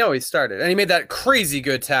was No, he started. And he made that crazy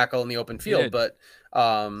good tackle in the open field, but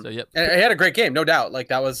and he had a great game, no doubt.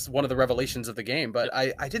 That was one of the revelations of the game, but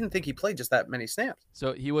I didn't think he played just that many snaps.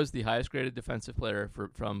 So he was the highest graded defensive player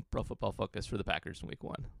from Pro Football Focus for the Packers in week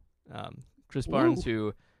 1. Chris Barnes,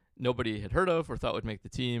 who nobody had heard of or thought would make the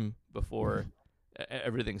team before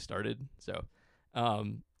everything started. So I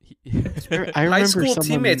remember high school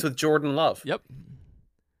teammates with Jordan Love. Yep.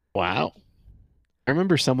 Wow. I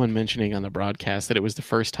remember someone mentioning on the broadcast that it was the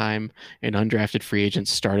first time an undrafted free agent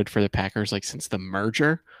started for the Packers since the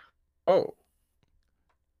merger. Oh.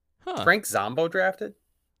 Huh. Frank Zombo drafted?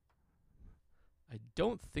 I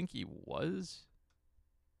don't think he was.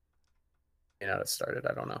 May not have started.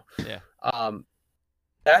 I don't know. Yeah.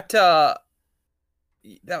 That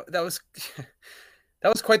was That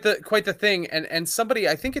was quite the thing, and somebody,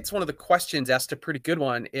 I think it's one of the questions asked a pretty good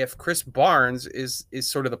one. If Chris Barnes is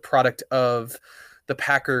sort of the product of the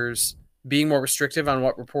Packers being more restrictive on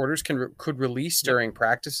what reporters could release during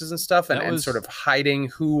practices and stuff, and sort of hiding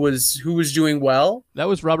who was doing well. That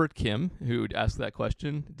was Robert Kim who asked that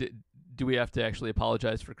question. Do we have to actually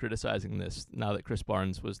apologize for criticizing this now that Chris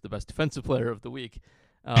Barnes was the best defensive player of the week?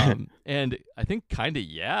 And I think kind of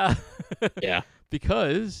yeah,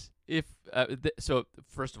 because. So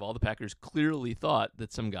first of all, the Packers clearly thought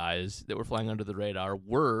that some guys that were flying under the radar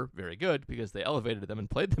were very good because they elevated them and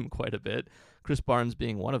played them quite a bit, Chris Barnes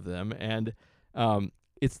being one of them. And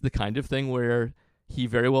it's the kind of thing where he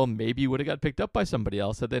very well maybe would have got picked up by somebody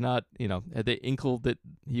else had they not, had they inkled that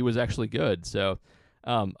he was actually good. So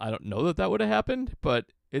I don't know that would have happened, but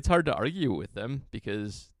it's hard to argue with them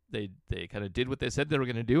because they kind of did what they said they were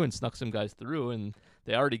going to do and snuck some guys through, and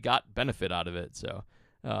they already got benefit out of it. So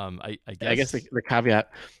I guess the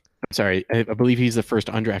caveat, I'm sorry, I believe he's the first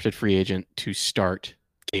undrafted free agent to start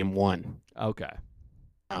game 1. Okay.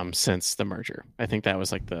 Since the merger. I think that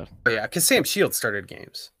was like the... Yeah, because Sam Shields started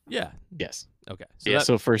games. Yeah. Yes. Okay.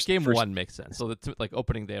 So first game 1 makes sense. So that's like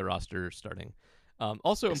opening day roster starting.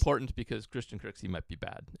 Also important because Christian Kirksey might be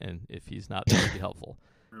bad, and if he's not, that would be helpful.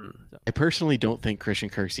 So. I personally don't think Christian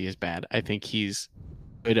Kirksey is bad. I think he's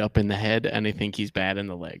good up in the head, and I think he's bad in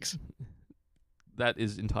the legs. That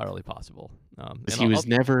is entirely possible. He was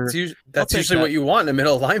never... That's usually what you want in a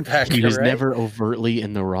middle linebacker. He was never overtly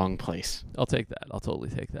in the wrong place. I'll take that. I'll totally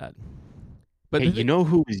take that. But hey, you know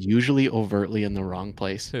who is usually overtly in the wrong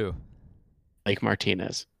place? Who? Blake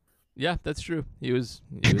Martinez. Yeah, that's true. He was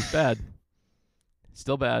bad.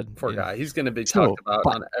 Still bad. Poor guy. He's going to be talked about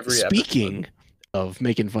on every episode. Speaking of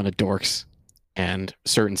making fun of dorks, and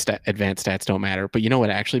certain advanced stats don't matter, but you know what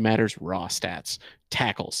actually matters? Raw stats.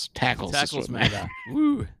 Tackles matter.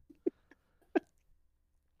 Woo.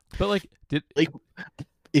 But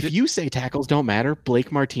if you say tackles don't matter,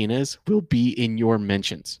 Blake Martinez will be in your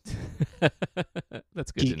mentions.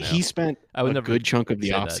 That's good to know. He spent a good chunk of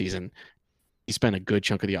the offseason. He spent a good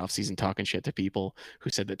chunk of the offseason talking shit to people who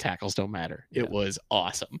said that tackles don't matter. Yeah. It was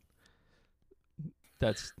awesome.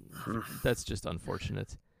 That's just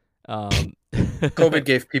unfortunate. COVID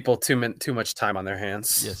gave people too much time on their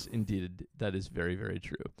hands. Yes, indeed. That is very, very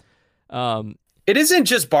true. It isn't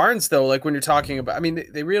just Barnes, though. Like when you're talking about, I mean,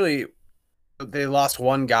 they lost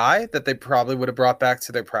one guy that they probably would have brought back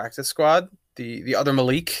to their practice squad. The other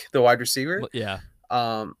Malik, the wide receiver. Yeah.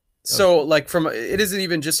 So like it isn't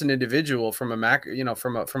even just an individual from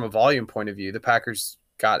a volume point of view. The Packers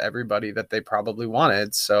got everybody that they probably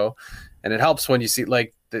wanted. So, and it helps when you see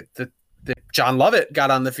like the John Lovett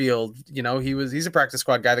got on the field. He's a practice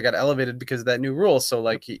squad guy that got elevated because of that new rule. So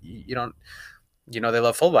like they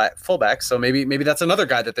love fullback. So maybe that's another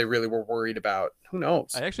guy that they really were worried about. Who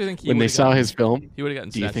knows? I actually think when they saw his film, he would have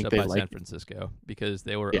gotten snatched up by San Francisco because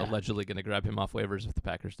they were allegedly going to grab him off waivers if the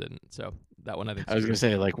Packers didn't. So that one I think. I was going to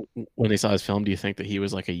say, like, when they saw his film, do you think that he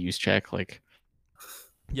was like a use check? Like,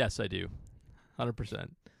 yes, I do, 100%.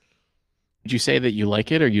 Did you say that you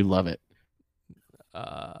like it or you love it?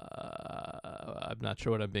 I'm not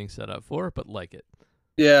sure what I'm being set up for, but like it.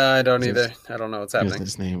 Yeah, I don't either. I don't know what's happening.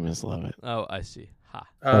 His name is Lovett. Oh, I see.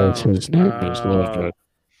 His name is Lovett.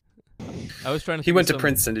 I was trying to. He went to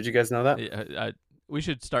Princeton. Did you guys know that? We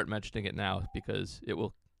should start mentioning it now because it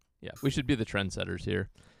will. Yeah, we should be the trendsetters here.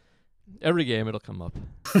 Every game it'll come up.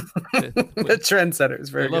 The trendsetters.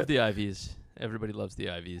 Very good. Love the Ivies. Everybody loves the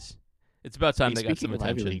Ivies. It's about time they got some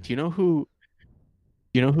attention. Do you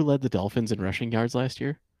know who led the Dolphins in rushing yards last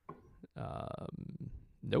year?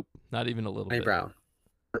 Nope, not even a little bit. Brown.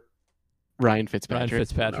 Ryan Fitzpatrick. Ryan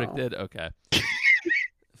Fitzpatrick did? Okay.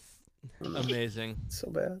 Amazing. So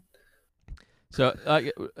bad. So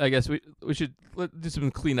I guess we should do some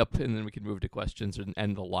cleanup and then we can move to questions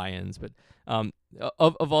and the Lions. But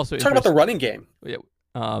of also talk about the running game. Yeah.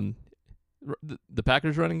 The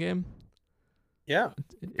Packers running game. Yeah.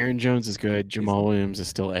 Aaron Jones is good. Jamal Williams is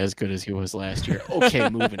still as good as he was last year. Okay,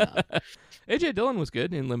 moving on. AJ Dillon was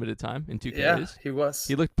good in limited time in 2 carries. Yeah, he was.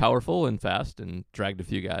 He looked powerful and fast and dragged a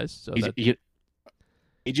few guys. So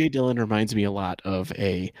AJ Dillon reminds me a lot of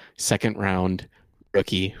a second-round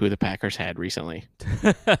rookie who the Packers had recently.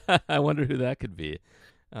 I wonder who that could be.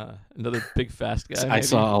 Another big fast guy. I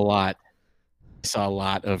saw a lot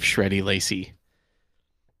of Shreddy Lacy.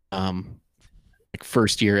 Like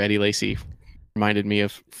first year Eddie Lacy reminded me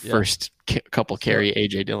of first couple carry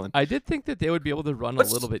AJ Dillon. I did think that they would be able to run a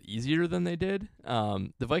little bit easier than they did. The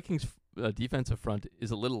Vikings defensive front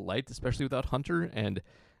is a little light, especially without Hunter, and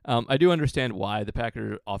I do understand why the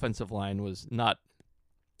Packer offensive line was not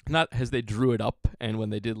not as they drew it up, and when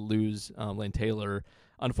they did lose Lane Taylor,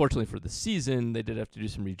 unfortunately for the season, they did have to do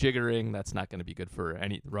some rejiggering. That's not going to be good for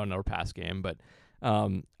any run or pass game, but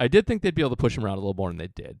I did think they'd be able to push him around a little more than they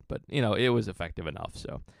did, but it was effective enough.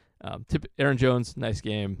 So Aaron Jones, nice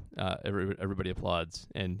game. Everybody applauds,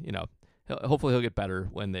 and hopefully he'll get better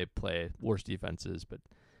when they play worse defenses, but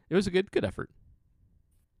it was a good effort.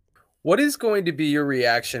 What is going to be your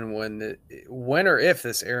reaction when or if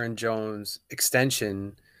this Aaron Jones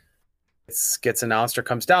extension gets announced or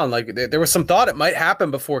comes down? Like there was some thought it might happen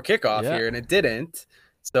before kickoff here, and it didn't.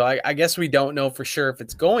 So I guess we don't know for sure if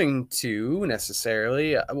it's going to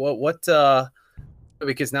necessarily.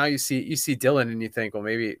 Because now you see Dillon and you think, well,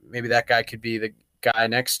 maybe that guy could be the guy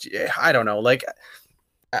next year. I don't know. Like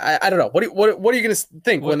I don't know. What are you going to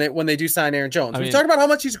think when they do sign Aaron Jones? We talk about how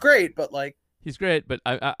much he's great, but like. He's great, but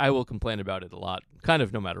I will complain about it a lot, kind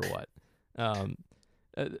of no matter what.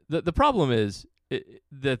 The problem is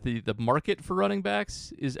that the market for running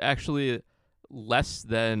backs is actually less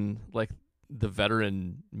than like the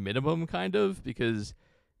veteran minimum, kind of, because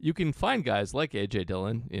you can find guys like A.J.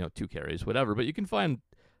 Dillon, 2 carries, whatever, but you can find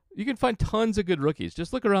tons of good rookies.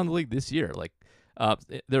 Just look around the league this year. Like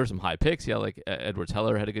there were some high picks. Yeah, like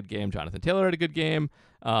Edwards-Helaire had a good game. Jonathan Taylor had a good game.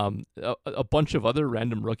 A bunch of other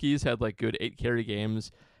random rookies had like good 8-carry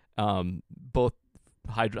games. Both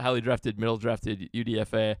highly drafted, middle drafted,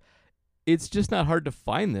 UDFA. It's just not hard to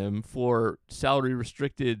find them for salary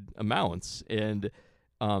restricted amounts, and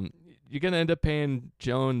you're gonna end up paying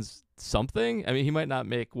Jones something. I mean, he might not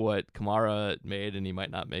make what Kamara made, and he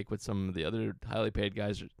might not make what some of the other highly paid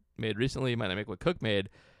guys made recently. He might not make what Cook made,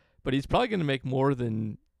 but he's probably going to make more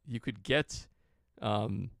than you could get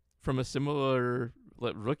from a similar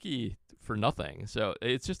rookie for nothing. So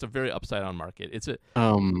it's just a very upside down market. It's a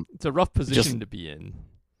rough position to be in.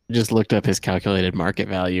 Just looked up his calculated market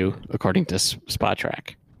value according to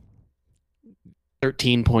SpotTrack.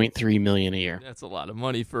 $13.3 million a year. That's a lot of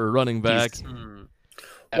money for a running back.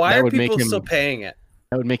 Why are people still paying it?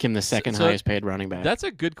 That would make him the second highest paid running back. That's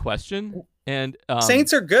a good question. And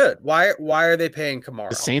Saints are good. Why are they paying Kamara?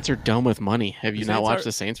 The Saints are dumb with money. Have you not watched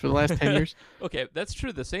the Saints for the last 10 years? Okay, that's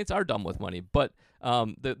true. The Saints are dumb with money, but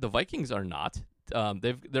the Vikings are not.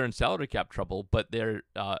 They're in salary cap trouble, but they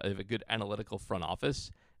have a good analytical front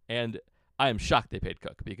office, and I am shocked they paid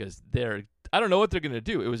Cook because I don't know what they're going to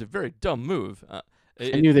do. It was a very dumb move.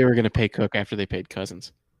 I knew they were going to pay Cook after they paid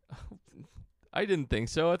Cousins. I didn't think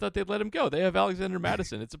so. I thought they'd let him go. They have Alexander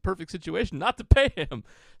Mattison. It's a perfect situation not to pay him.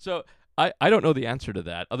 So I don't know the answer to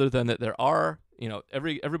that, other than that there are,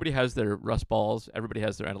 everybody has their Russ Balls, everybody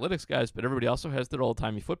has their analytics guys, but everybody also has their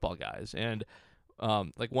old-timey football guys. And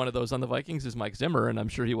like one of those on the Vikings is Mike Zimmer, and I'm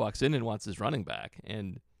sure he walks in and wants his running back.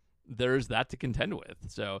 And there's that to contend with.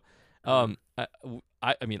 So a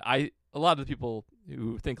lot of the people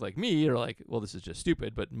who think like me are like, well, this is just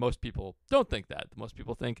stupid, but most people don't think that. Most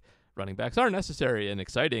people think running backs are necessary and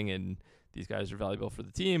exciting, and these guys are valuable for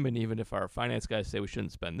the team, and even if our finance guys say we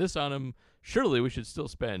shouldn't spend this on them, surely we should still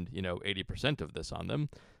spend, 80% of this on them.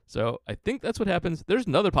 So I think that's what happens. There's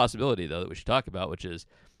another possibility, though, that we should talk about, which is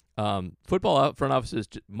football front offices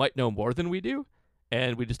might know more than we do,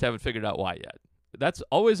 and we just haven't figured out why yet. That's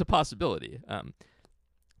always a possibility.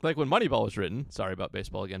 Like when Moneyball was written, sorry about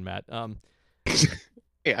baseball again, Matt.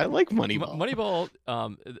 Yeah, I like Moneyball.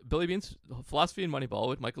 Moneyball, Billy Beane's philosophy in Moneyball,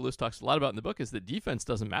 what Michael Lewis talks a lot about in the book, is that defense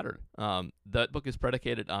doesn't matter. That book is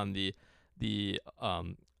predicated on the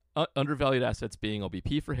undervalued assets being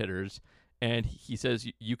OBP for hitters, and he says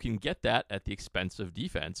you can get that at the expense of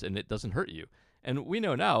defense, and it doesn't hurt you. And we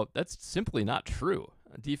know now that's simply not true.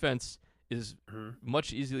 Defense is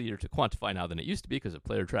much easier to quantify now than it used to be because of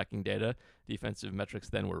player tracking data. Defensive metrics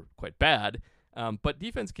then were quite bad. But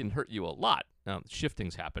defense can hurt you a lot.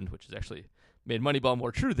 Shiftings happened, which has actually made Moneyball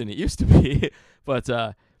more true than it used to be. But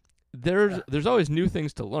there's always new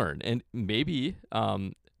things to learn. And maybe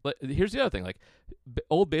here's the other thing. Like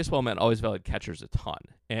old baseball men always valued catchers a ton.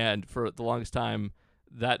 And for the longest time,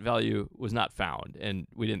 that value was not found. And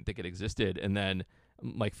we didn't think it existed. And then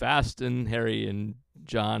Mike Fast and Harry and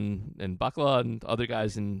John and Bakla and other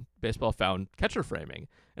guys in baseball found catcher framing.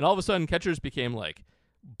 And all of a sudden, catchers became like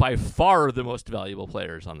by far the most valuable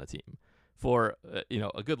players on the team for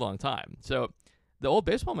a good long time. So the old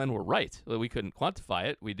baseball men were right. We couldn't quantify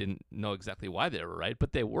it. We didn't know exactly why they were right,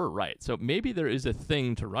 but they were right. So maybe there is a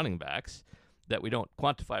thing to running backs that we don't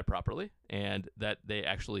quantify properly, and that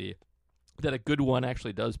a good one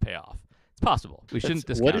actually does pay off. It's possible. We shouldn't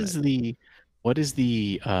discount it. What is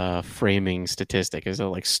the framing statistic? Is it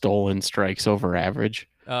like stolen strikes over average?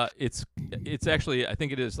 It's actually, I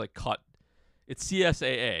think it is like caught. It's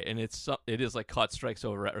CSAA, and it is like caught strikes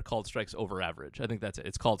over or called strikes over average. I think that's it.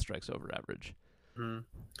 It's called strikes over average.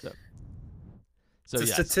 So it's a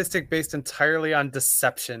statistic based entirely on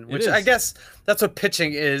deception, which I guess that's what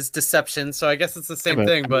pitching is, deception. So I guess it's the same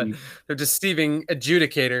thing, but they're deceiving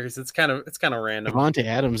adjudicators. It's kind of random. Davante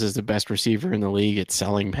Adams is the best receiver in the league at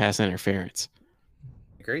selling pass interference.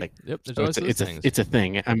 Great. Like, yep. So it's a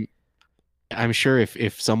thing. I'm sure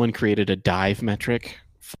if someone created a dive metric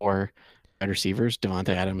for wide receivers, Davante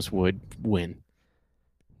Adams would win.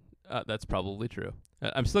 That's probably true.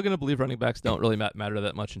 I'm still going to believe running backs don't really matter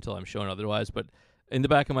that much until I'm shown otherwise, but in the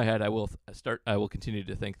back of my head, I will continue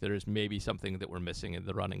to think there is maybe something that we're missing in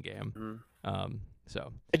the running game.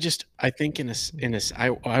 So I think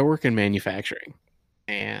I work in manufacturing,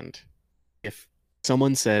 and if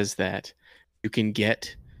someone says that you can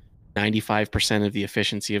get 95% of the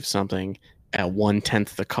efficiency of something at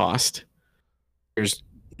 1/10 the cost, there's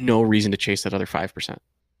no reason to chase that other 5%.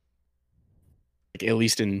 Like, at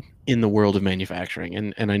least in the world of manufacturing,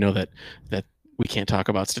 and I know that we can't talk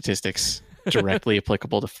about statistics directly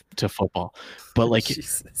applicable to football, but like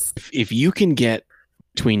if you can get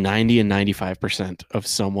between 90 and 95% of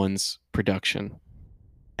someone's production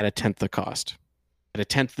at 1/10 the cost, at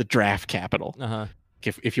 1/10 the draft capital,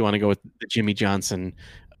 if you want to go with the Jimmy Johnson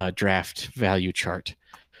draft value chart,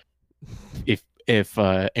 if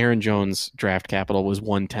Aaron Jones draft capital was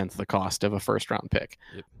 1/10 the cost of a first round pick,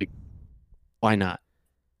 why not?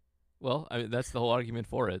 Well, I mean, that's the whole argument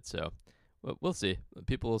for it. So we'll see.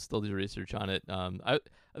 People will still do research on it. That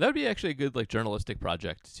would be actually a good like journalistic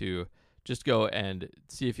project to just go and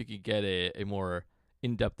see if you could get a more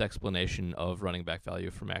in-depth explanation of running back value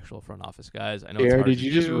from actual front office guys. I know. Jared, did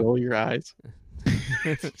you just roll your eyes?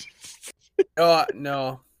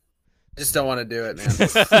 No. Just don't want to do it,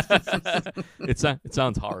 man. It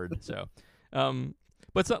sounds hard. So,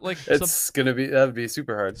 but it's not like that'd be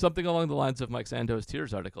super hard. Something along the lines of Mike Sando's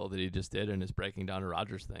Tears article that he just did and is breaking down a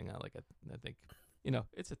Rodgers thing. I think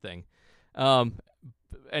it's a thing.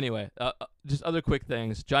 Anyway, just other quick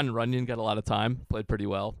things. Jon Runyan got a lot of time, played pretty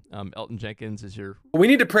well. Elgton Jenkins is your. We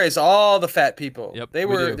need to praise all the fat people. Yep,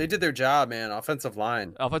 they did their job, man. Offensive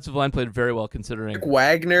line played very well considering. Rick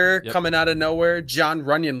Wagner coming out of nowhere. Jon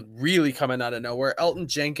Runyan really coming out of nowhere. Elgton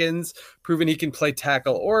Jenkins proving he can play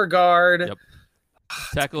tackle or guard. Yep.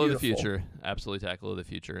 Tackle of the future, absolutely tackle of the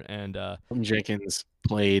future, and Elgton Jenkins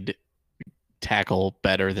played tackle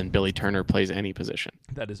better than Billy Turner plays any position.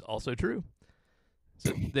 That is also true.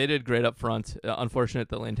 So they did great up front. Unfortunate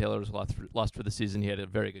that Lane Taylor was lost for the season. He had a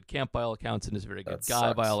very good camp by all accounts and is a very good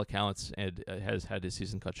guy by all accounts, and has had his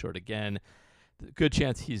season cut short again. Good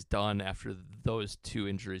chance he's done after those two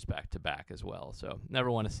injuries back to back as well. So never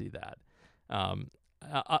want to see that.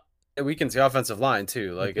 It weakens the offensive line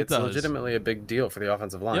too. Like it's legitimately a big deal for the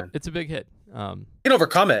offensive line. Yep, it's a big hit. You can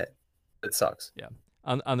overcome it. It sucks. Yeah.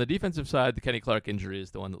 On the defensive side, the Kenny Clark injury is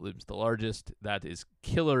the one that looms the largest. That is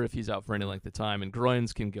killer if he's out for any length of time, and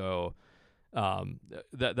groins can go.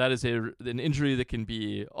 That is an injury that can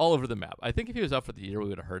be all over the map. I think if he was out for the year, we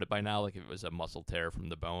would have heard it by now, like if it was a muscle tear from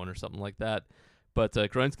the bone or something like that. But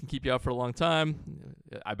groins can keep you out for a long time.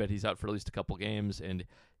 I bet he's out for at least a couple games, and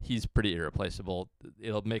he's pretty irreplaceable.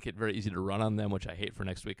 It'll make it very easy to run on them, which I hate for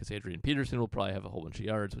next week because Adrian Peterson will probably have a whole bunch of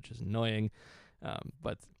yards, which is annoying.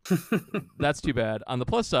 But that's too bad. On the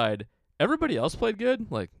plus side, everybody else played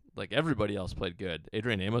good. Like everybody else played good.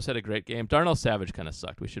 Adrian Amos had a great game. Darnell Savage kind of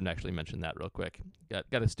sucked. We shouldn't actually mention that real quick. Got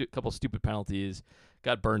a couple stupid penalties.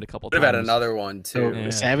 Got burned a couple times. Could have had another one too. Yeah.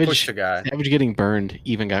 Savage getting burned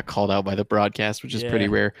even got called out by the broadcast, which is pretty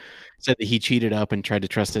rare. Said that he cheated up and tried to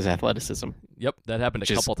trust his athleticism. Yep, that happened a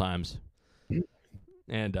couple times.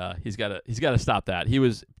 And he's got to stop that. He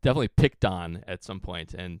was definitely picked on at some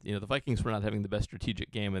point, and the Vikings were not having the best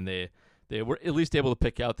strategic game, and they were at least able to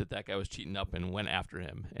pick out that guy was cheating up and went after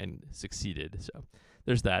him and succeeded. So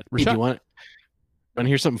there's that. Hey, do you want to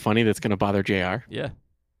hear something funny that's going to bother JR? Yeah.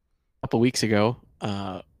 A couple weeks ago,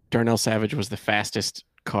 Darnell Savage was the fastest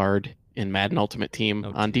card in Madden Ultimate Team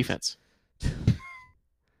on defense.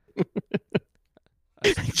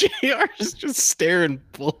 JR is just staring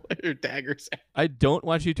daggers at. I don't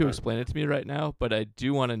want you to explain it to me right now, but I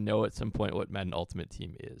do want to know at some point what Madden Ultimate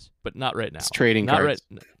Team is, but not right now. It's trading cards.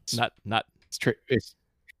 It's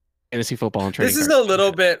fantasy football and trading. This is cards. a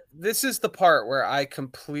little bit. This is the part where I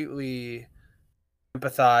completely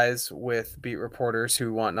empathize with beat reporters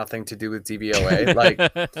who want nothing to do with DVOA.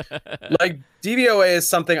 like DVOA is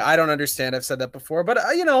something I don't understand. I've said that before, but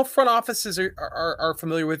front offices are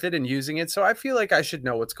familiar with it and using it. So I feel like I should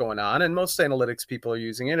know what's going on. And most analytics people are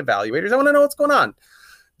using it. Evaluators, I want to know what's going on.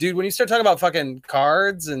 dude, when you start talking about fucking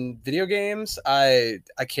cards and video games, I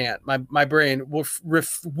can't. My brain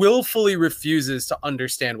willfully refuses to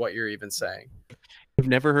understand what you're even saying. You've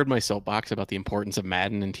never heard my soapbox about the importance of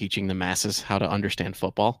Madden and teaching the masses how to understand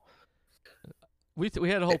football? We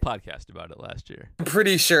had a whole podcast about it last year. I'm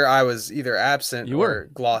pretty sure I was either absent or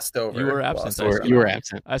glossed over. You were absent. You were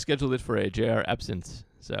absent. I scheduled it for a JR absence.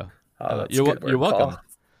 So you're welcome.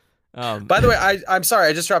 By the way, I'm sorry.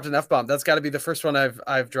 I just dropped an F-bomb. That's got to be the first one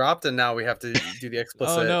I've dropped, and now we have to do the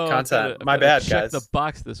explicit content. My bad, guys. The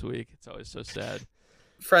box this week. It's always so sad.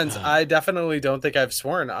 Friends, I definitely don't think I've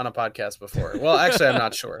sworn on a podcast before. Well, actually, I'm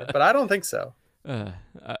not sure, but I don't think so.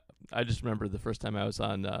 I just remember the first time I was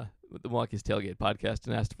on the Milwaukee's Tailgate podcast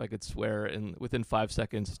and asked if I could swear, and within 5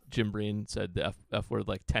 seconds, Jim Breen said the F word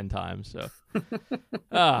like 10 times. So,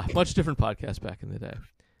 much different podcast back in the day.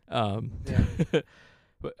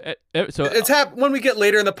 So it's when we get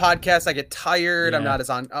later in the podcast, I get tired. Yeah. I'm not as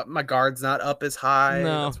on. My guard's not up as high.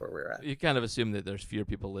 No, that's where we're at. You kind of assume that there's fewer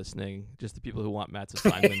people listening, just the people who want Matt's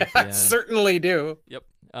assignment. At the end. Certainly do. Yep.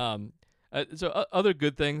 So other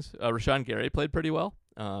good things. Rashawn Gary played pretty well.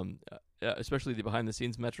 Especially the behind the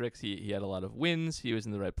scenes metrics. He had a lot of wins. He was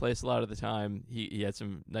in the right place a lot of the time. He had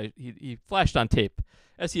some nice. He flashed on tape,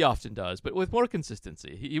 as he often does, but with more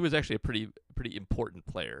consistency. He was actually a pretty important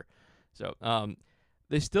player. So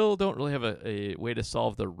they still don't really have a way to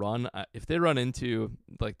solve the run. If they run into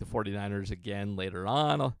like the 49ers again later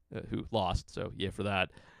on, who lost, so yeah for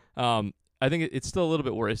that. I think it's still a little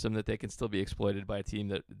bit worrisome that they can still be exploited by a team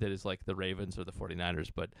that is like the Ravens or the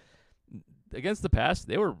 49ers. But against the pass,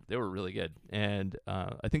 they were really good, and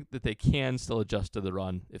I think that they can still adjust to the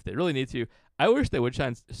run if they really need to. I wish they would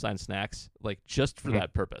sign Snacks like just for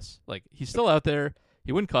that purpose. Like he's still out there.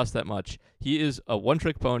 He wouldn't cost that much. He is a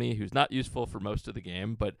one-trick pony who's not useful for most of the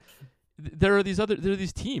game, but there are these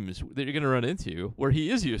teams that you're going to run into where he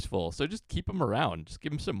is useful. So just keep him around. Just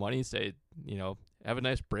give him some money. Say, have a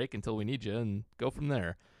nice break until we need you, and go from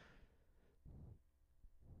there.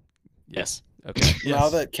 Yes. Okay. Yes. Now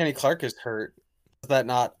that Kenny Clark is hurt, does that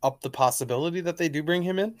not up the possibility that they do bring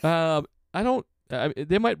him in?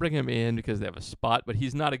 They might bring him in because they have a spot, but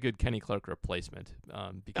he's not a good Kenny Clark replacement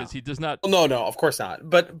because he does not. No, of course not.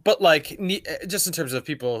 But like just in terms of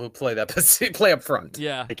people who play play up front.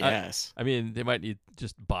 Yeah, I guess. I mean, they might need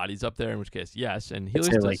just bodies up there, in which case, yes. And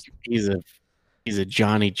he's a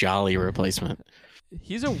Johnny Jolly replacement.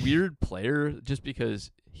 He's a weird player just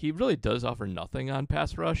because he really does offer nothing on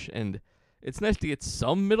pass rush, and it's nice to get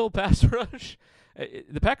some middle pass rush.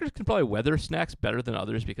 The Packers can probably weather Snacks better than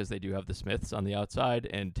others because they do have the Smiths on the outside,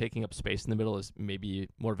 and taking up space in the middle is maybe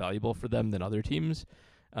more valuable for them than other teams,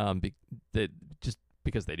 just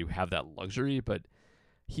because they do have that luxury. But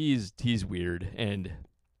he's weird, and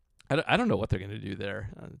I don't know what they're going to do there.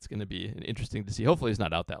 It's going to be interesting to see. Hopefully he's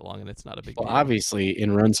not out that long, and it's not a big deal. Obviously,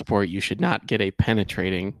 in run support, you should not get a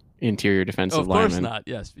penetrating interior defensive lineman. Of course not.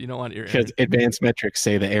 Yes, you don't want your because advanced metrics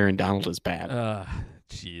say that Aaron Donald is bad.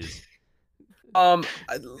 Jeez.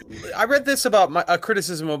 I read this about a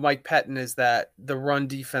criticism of Mike Pettin is that the run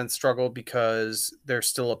defense struggled because there's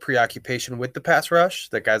still a preoccupation with the pass rush.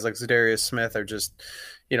 That guys like Zadarius Smith are just,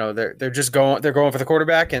 they're going for the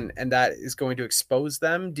quarterback, and that is going to expose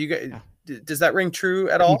them. Does that ring true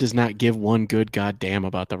at all? He does not give one good goddamn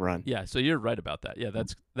about the run. Yeah, so you're right about that. Yeah,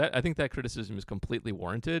 I think that criticism is completely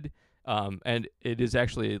warranted. And it is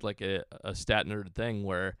actually like a stat nerd thing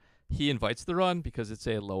where he invites the run because it's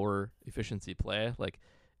a lower efficiency play. Like,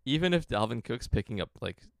 even if Dalvin Cook's picking up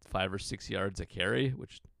like 5 or 6 yards a carry,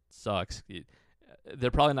 which sucks,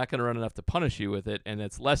 they're probably not going to run enough to punish you with it, and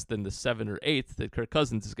it's less than the 7 or 8 that Kirk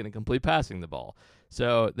Cousins is going to complete passing the ball.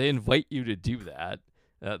 So they invite you to do that.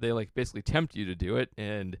 They like basically tempt you to do it,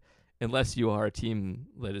 and unless you are a team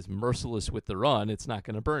that is merciless with the run, it's not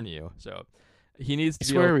going to burn you. So he needs to. I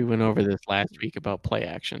swear we went over this last week about play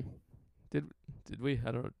action. Did we?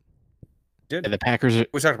 I don't. Yeah, the Packers.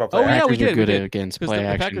 We talked about play action. Yeah, we did. Good against play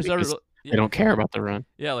action because they don't care about the run.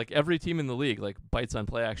 Yeah, like every team in the league like bites on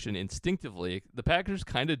play action instinctively. The Packers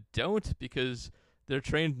kind of don't because they're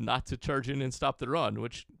trained not to charge in and stop the run,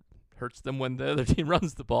 which hurts them when the other team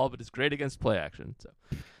runs the ball, but it's great against play action. So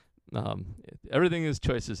everything is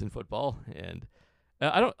choices in football, and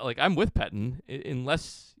I'm with Pettin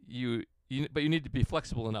unless but you need to be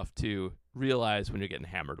flexible enough to realize when you're getting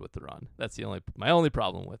hammered with the run. That's my only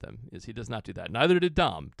problem with him is he does not do that. Neither did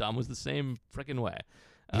Dom. Dom was the same freaking way.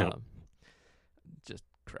 No. Just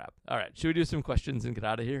crap. All right, should we do some questions and get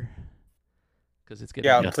out of here? Because it's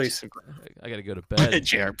getting please. I got to go to bed.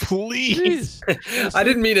 Jared, please. I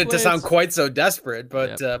didn't mean it to sound quite so desperate,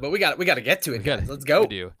 but we got to get to it, guys. Let's go.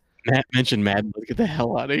 Matt mentioned Madden. Let's get the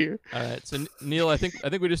hell out of here. All right. So Neil, I think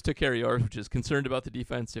we just took care of yours, which is concerned about the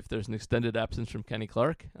defense if there's an extended absence from Kenny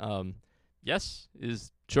Clark. Yes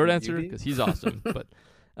is short answer because he's awesome. But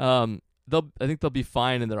I think they'll be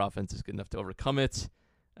fine, and their offense is good enough to overcome it.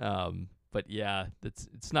 But yeah,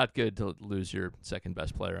 it's not good to lose your second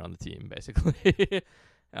best player on the team, basically.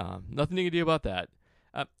 Nothing you can do about that.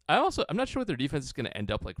 I'm not sure what their defense is going to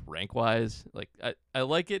end up like rank wise. Like I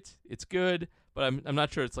like it, it's good, but I'm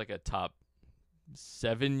not sure it's like a top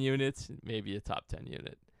 7 unit, maybe a top 10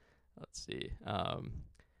 unit. Let's see.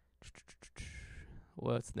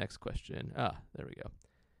 What's the next question? There we go.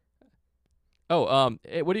 Oh,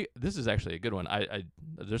 this is actually a good one.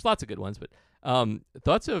 There's lots of good ones, but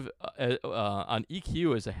thoughts of on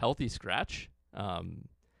EQ as a healthy scratch.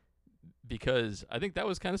 Because I think that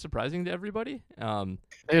was kind of surprising to everybody. They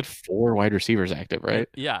had 4 wide receivers active, right?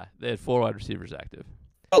 Yeah, they had 4 wide receivers active.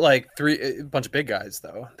 But like a bunch of big guys,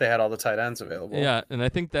 though. They had all the tight ends available. Yeah, and I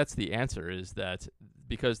think that's the answer is that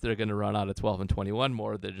because they're going to run out of 12 and 21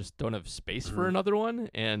 more, they just don't have space for another one.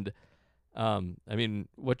 And, I mean,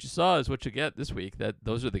 what you saw is what you get this week.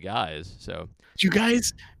 Those are the guys. So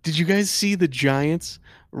did you guys see the Giants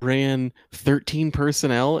ran 13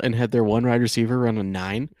 personnel and had their 1 wide receiver run a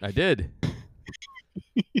 9? I did.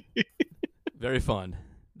 Very fun.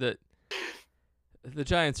 The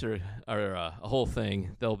Giants are a whole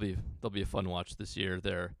thing. They'll be a fun watch this year.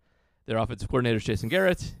 Their offensive coordinator is Jason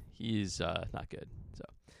Garrett. He's not good. So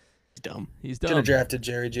He's dumb. Should have drafted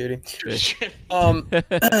Jerry Jeudy.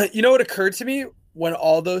 You know what occurred to me when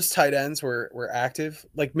all those tight ends were active?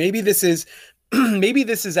 Like maybe this is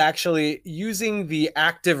actually using the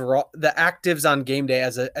actives on game day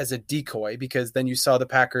as a decoy, because then you saw the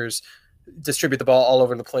Packers distribute the ball all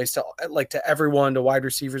over the place to everyone, to wide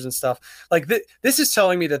receivers and stuff. Like this is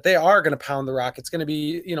telling me that they are going to pound the rock. It's going to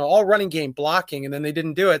be, all running game blocking, and then they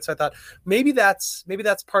didn't do it. So I thought maybe that's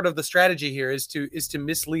part of the strategy here is to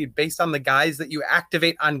mislead based on the guys that you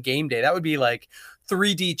activate on game day. That would be like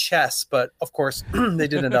 3D chess, but of course they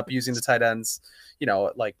did end up using the tight ends,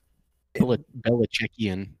 like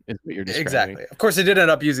Belichickian is what you're describing. Exactly. Of course, they did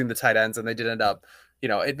end up using the tight ends, and they did end up,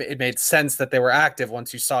 it made sense that they were active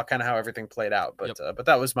once you saw kind of how everything played out. But but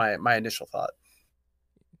that was my initial thought.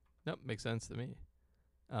 Nope, makes sense to me.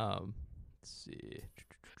 Let's see.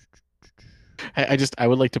 I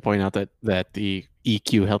would like to point out that the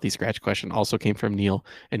EQ healthy scratch question also came from Neil,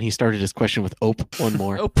 and he started his question with "Ope, one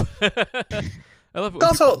more." Ope. I love it.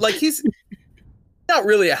 Also, like he's not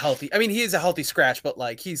really a healthy. I mean, he is a healthy scratch, but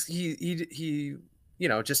like he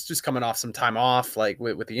just coming off some time off, like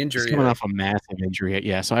with the injury. He's coming off a massive injury,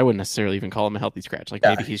 yeah. So I wouldn't necessarily even call him a healthy scratch. Like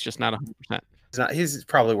maybe he's just not 100%. He's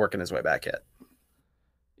probably working his way back yet.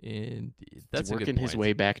 Indeed, that's working his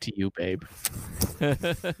way back to you, babe.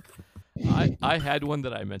 I had one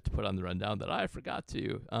that I meant to put on the rundown that I forgot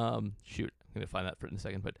to. Shoot, I'm gonna find that for in a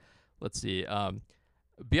second. But let's see.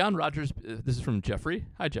 Beyond Rodgers, this is from Jeffrey.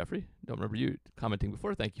 Hi, Jeffrey. Don't remember you commenting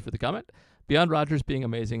before. Thank you for the comment. Beyond Rodgers being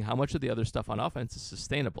amazing, how much of the other stuff on offense is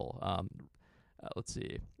sustainable? Let's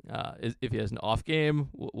see. If he has an off game,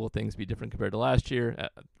 will things be different compared to last year?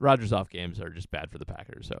 Rodgers' off games are just bad for the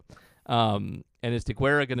Packers. So, and is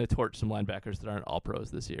Deguara going to torch some linebackers that aren't all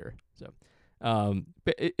pros this year? So,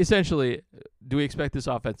 but essentially, do we expect this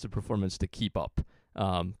offensive performance to keep up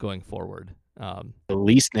going forward? At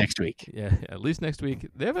least next week. Yeah, at least next week.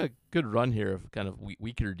 They have a good run here of kind of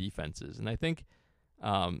weaker defenses, and I think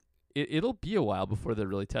it'll be a while before they're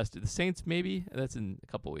really tested. The Saints, maybe that's in a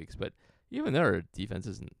couple weeks, but even their defense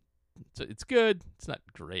isn't. So it's good. It's not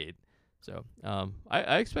great. So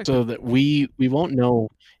I expect that we won't know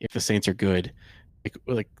if the Saints are good.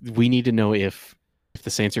 Like we need to know if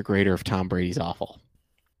the Saints are great or if Tom Brady's awful.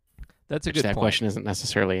 That's a good point. That question isn't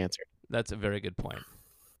necessarily answered. That's a very good point.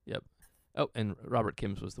 Yep. Oh, and Robert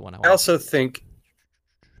Kim's was the one I also think,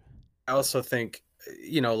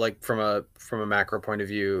 like from a macro point of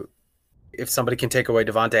view, if somebody can take away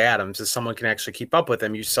Devontae Adams, if someone can actually keep up with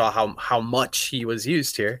him, you saw how much he was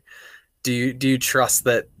used here. Do you trust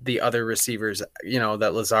that the other receivers,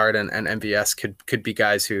 that Lazard and MVS could be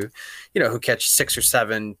guys who catch 6 or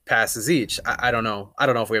 7 passes each? I don't know. I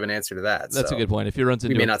don't know if we have an answer to that. That's a good point. If he runs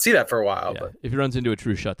into, we may not see that for a while. But if he runs into a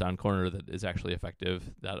true shutdown corner that is actually effective,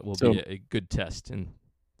 that will be a good test. And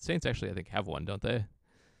Saints actually, I think, have one, don't they?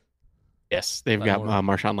 Yes, they've got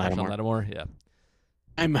Marshawn Lattimore. Marshawn Lattimore, yeah.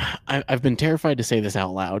 I've been terrified to say this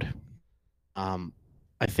out loud.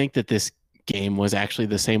 I think that this game was actually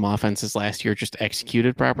the same offense as last year, just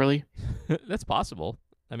executed properly. That's possible.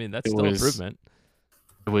 I mean, that's still improvement.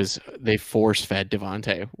 They force fed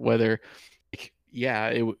Devontae. Whether,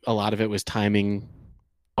 a lot of it was timing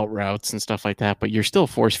out routes and stuff like that, but you're still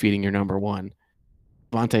force feeding your number one.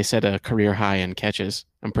 Vontae set a career high in catches,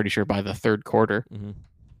 I'm pretty sure, by the third quarter. Mm-hmm.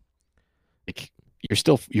 Like,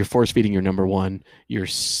 you're force feeding your number one. You're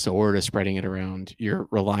sort of spreading it around. You're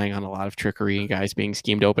relying on a lot of trickery and guys being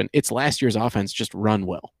schemed open. It's last year's offense, just run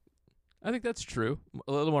well. I think that's true.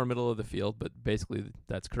 A little more middle of the field, but basically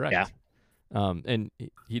that's correct. Yeah. And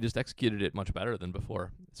he just executed it much better than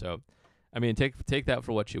before. So, I mean, take that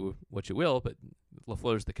for what you will. But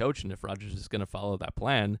LaFleur's the coach, and if Rodgers is going to follow that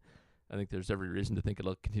plan, I think there's every reason to think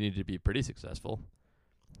it'll continue to be pretty successful.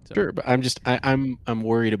 So. Sure, but I'm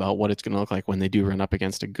worried about what it's going to look like when they do run up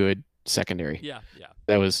against a good secondary. Yeah.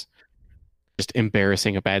 That was just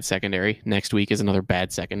embarrassing. A bad secondary. Next week is another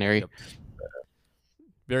bad secondary. Yep.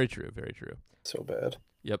 Very true. So bad.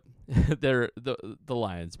 Yep. They're the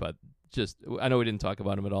Lions, but just I know we didn't talk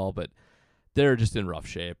about them at all, but they're just in rough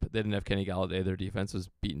shape. They didn't have Kenny Golladay. Their defense was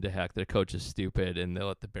beaten to heck. Their coach is stupid, and they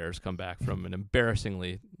let the Bears come back from an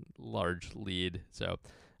embarrassingly large lead. So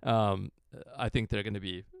I think they're going to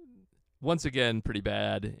be, once again, pretty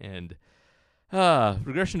bad. And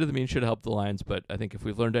regression to the mean should help the Lions, but I think if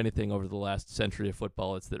we've learned anything over the last century of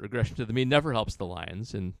football, it's that regression to the mean never helps the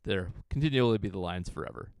Lions, and they'll continually be the Lions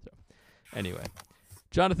forever. So anyway,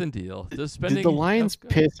 Jonathan Deal. Did the Lions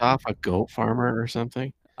piss off a goat farmer or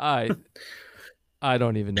something? I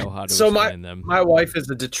don't even know how to explain them. My wife is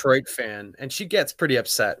a Detroit fan, and she gets pretty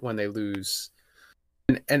upset when they lose.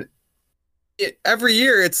 And every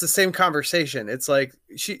year it's the same conversation. It's like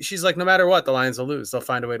she's like, no matter what, the Lions will lose. They'll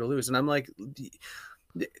find a way to lose. And I'm like,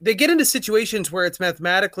 they get into situations where it's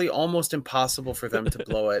mathematically almost impossible for them to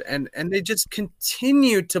blow it, and they just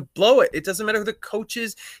continue to blow it. It doesn't matter who the coach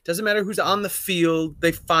is, it doesn't matter who's on the field,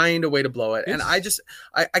 they find a way to blow it. And I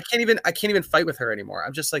can't even fight with her anymore.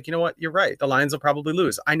 I'm just like, you know what, you're right, the Lions will probably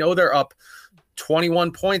lose. I know they're up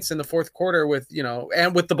 21 points in the fourth quarter with,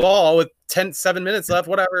 and with the ball with 7 minutes left,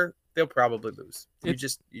 whatever. They'll probably lose. You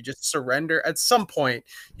just surrender at some point.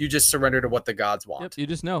 You just surrender to what the gods want. Yep, you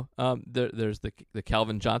just know. There's the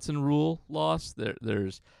Calvin Johnson rule loss.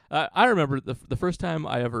 There's I remember the first time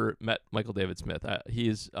I ever met Michael David Smith.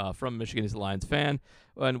 He's from Michigan. He's a Lions fan,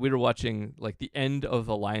 and we were watching like the end of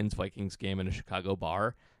the Lions-Vikings game in a Chicago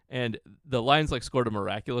bar, and the Lions scored a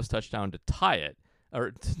miraculous touchdown to tie it.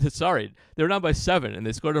 Sorry, they were down by 7, and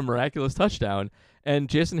they scored a miraculous touchdown. And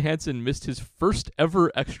Jason Hansen missed his first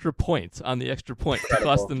ever extra point on the extra point to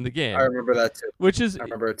cost them the game. I remember that too. I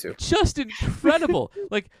remember it too. Just incredible.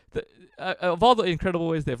 Of all the incredible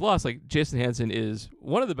ways they've lost, Jason Hansen is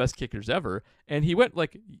one of the best kickers ever, and he went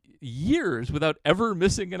years without ever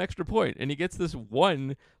missing an extra point, and he gets this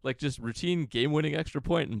one just routine game-winning extra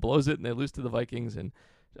point and blows it, and they lose to the Vikings, and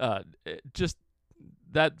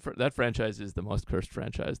that franchise is the most cursed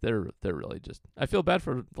franchise. They're really just. I feel bad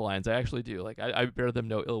for the Lions. I actually do. I bear them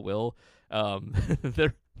no ill will.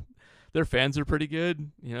 Their fans are pretty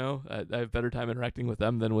good. I have better time interacting with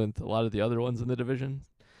them than with a lot of the other ones in the division.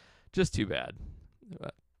 Just too bad.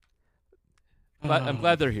 But I'm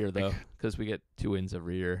glad they're here though, because we get 2 wins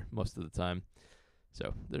every year most of the time.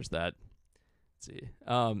 So there's that. See.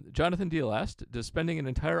 Jonathan Deal asked, does spending an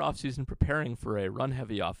entire offseason preparing for a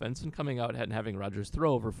run-heavy offense and coming out and having Rodgers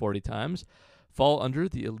throw over 40 times fall under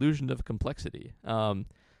the illusion of complexity?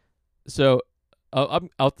 So I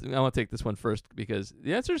want to take this one first because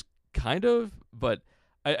the answer is kind of, but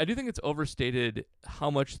I do think it's overstated how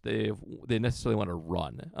much they necessarily want to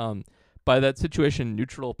run. By that situation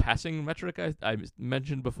neutral passing metric I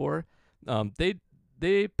mentioned before,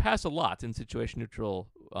 they pass a lot in situation neutral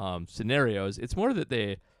scenarios. It's more that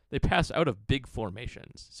they pass out of big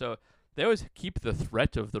formations. So they always keep the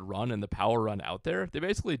threat of the run and the power run out there. They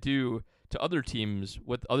basically do to other teams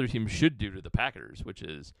what other teams should do to the Packers, which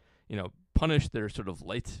is, punish their sort of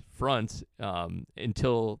light front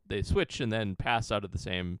until they switch and then pass out of the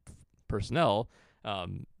same personnel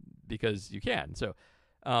because you can. So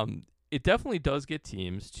it definitely does get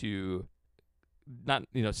teams to not,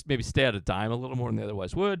 maybe stay at a dime a little more than they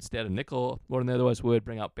otherwise would, stay at a nickel more than they otherwise would,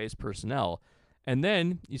 bring out base personnel, and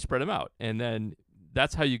then you spread them out. And then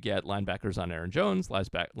that's how you get linebackers on Aaron Jones,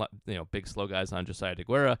 big slow guys on Josiah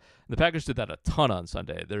DeGuara. And the Packers did that a ton on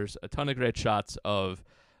Sunday. There's a ton of great shots of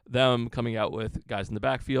them coming out with guys in the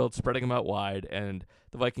backfield, spreading them out wide, and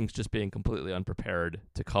the Vikings just being completely unprepared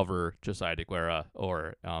to cover Josiah DeGuara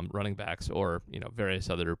or running backs or, various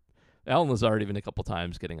other, Alan Lazard even a couple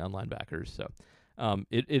times getting on linebackers. So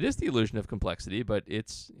it is the illusion of complexity, but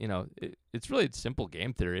it's really simple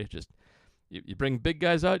game theory. Just you bring big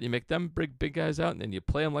guys out, you make them bring big guys out, and then you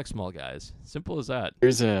play them like small guys. Simple as that.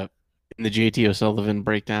 In the JT O'Sullivan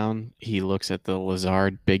breakdown, he looks at the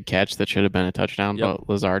Lazard big catch that should have been a touchdown, but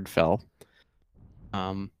Lazard fell.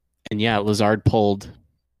 And yeah, Lazard pulled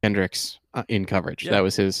Kendricks in coverage. Yeah. That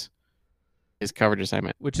was his coverage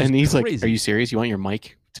assignment. And he's crazy. Like, "Are you serious? You want your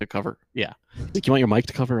mic to cover?" Yeah. Like, "You want your mic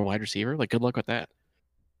to cover a wide receiver? Like, good luck with that."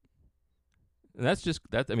 And that's just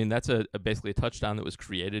that. I mean, that's a basically a touchdown that was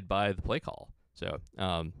created by the play call. So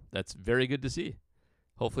that's very good to see.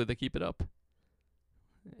 Hopefully they keep it up.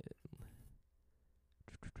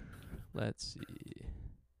 Let's see.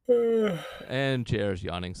 And JR's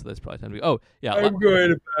yawning, so that's probably time to go. Oh, yeah. I'm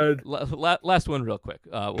going to bed. Last one real quick.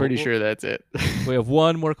 Pretty sure that's it. We have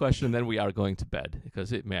one more question, and then we are going to bed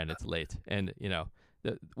because, it's late. And,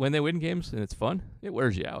 when they win games and it's fun, it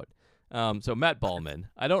wears you out. So Matt Ballman,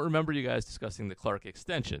 I don't remember you guys discussing the Clark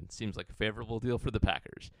extension. Seems like a favorable deal for the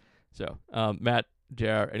Packers. So, Matt,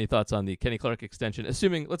 JR, any thoughts on the Kenny Clark extension?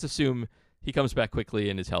 Let's assume he comes back quickly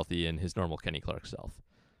and is healthy and his normal Kenny Clark self.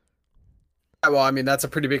 Well, I mean, that's a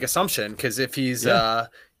pretty big assumption because if he's,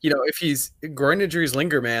 if he's groin injuries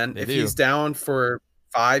linger, man, he's down for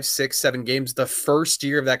 5, 6, 7 games, the first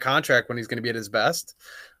year of that contract when he's going to be at his best,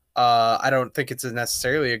 I don't think it's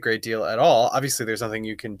necessarily a great deal at all. Obviously, there's nothing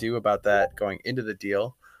you can do about that going into the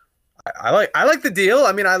deal. I like the deal.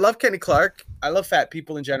 I mean, I love Kenny Clark. I love fat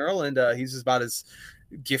people in general, and he's about as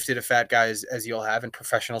gifted a fat guy as you'll have in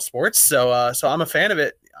professional sports. So I'm a fan of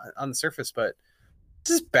it on the surface, but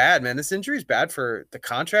this is bad, man. This injury is bad for the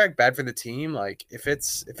contract, bad for the team. Like if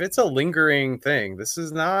it's a lingering thing, this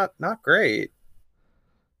is not great.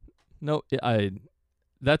 No,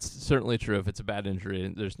 that's certainly true. If it's a bad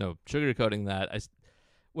injury, there's no sugarcoating that.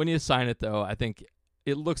 When you sign it, though, I think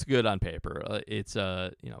it looks good on paper. It's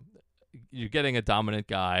you're getting a dominant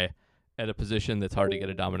guy at a position that's hard to get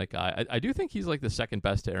a dominant guy. I do think he's like the second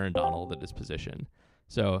best to Aaron Donald at his position.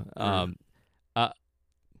 So,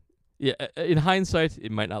 yeah, in hindsight,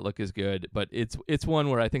 it might not look as good, but it's one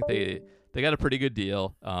where I think they got a pretty good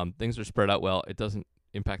deal. Things are spread out well. It doesn't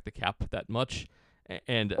impact the cap that much,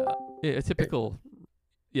 and a typical,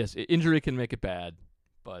 yes, injury can make it bad,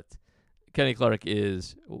 but Kenny Clark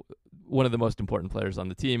is one of the most important players on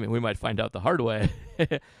the team, and we might find out the hard way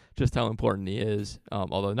just how important he is,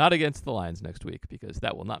 although not against the Lions next week because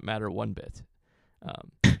that will not matter one bit.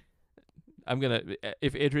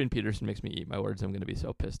 If Adrian Peterson makes me eat my words, I'm going to be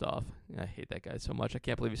so pissed off. I hate that guy so much. I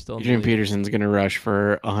can't believe he's still in the league. Adrian Peterson's going to rush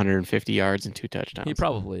for 150 yards and 2 touchdowns. He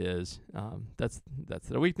probably is. That's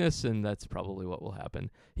their weakness, and that's probably what will happen.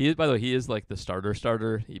 By the way, he is like the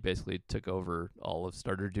starter. He basically took over all of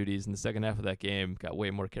starter duties in the second half of that game, got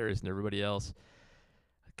way more carries than everybody else.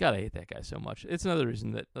 God, I hate that guy so much. It's another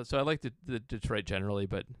reason so I like the Detroit generally,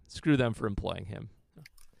 but screw them for employing him.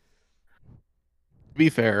 To be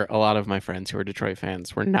fair, a lot of my friends who are Detroit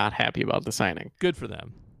fans were not happy about the signing. Good for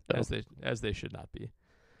them, as they should not be.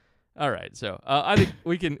 All right, so I think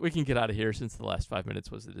we can get out of here since the last 5 minutes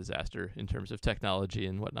was a disaster in terms of technology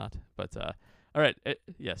and whatnot. But all right,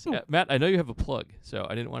 yes, Matt, I know you have a plug, so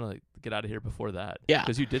I didn't want to get out of here before that. Yeah,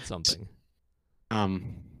 because you did something.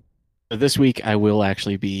 This week I will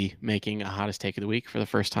actually be making a hottest take of the week for the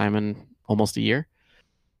first time in almost a year.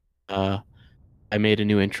 I made a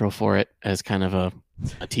new intro for it as kind of a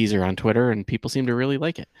teaser on Twitter, and people seem to really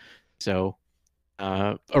like it. So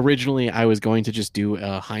originally I was going to just do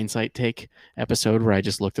a hindsight take episode where I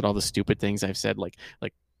just looked at all the stupid things I've said, like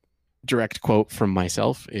direct quote from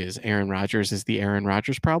myself is Aaron Rodgers is the Aaron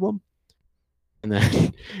Rodgers problem. And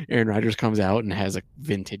then Aaron Rodgers comes out and has a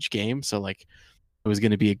vintage game. So it was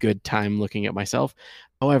going to be a good time looking at myself.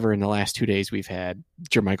 However, in the last 2 days, we've had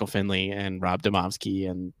Jermichael Finley and Rob Domofsky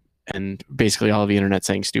and basically all of the internet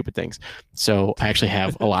saying stupid things. So I actually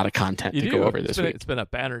have a lot of content to go over this week. It's been a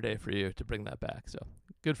banner day for you to bring that back. So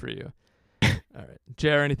good for you. All right.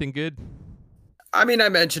 JR, anything good? I mean, I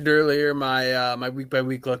mentioned earlier my week by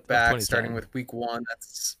week look back, starting with week 1.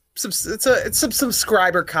 It's some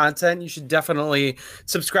subscriber content. You should definitely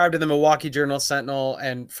subscribe to the Milwaukee Journal Sentinel,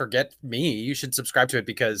 and forget me. You should subscribe to it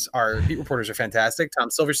because our beat reporters are fantastic.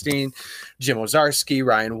 Tom Silverstein, Jim Ozarski,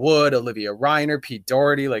 Ryan Wood, Olivia Reiner, Pete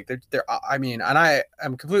Doherty.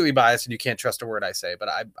 I'm completely biased, and you can't trust a word I say, but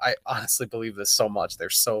I honestly believe this so much. They're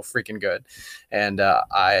so freaking good, and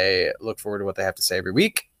I look forward to what they have to say every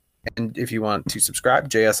week. And if you want to subscribe,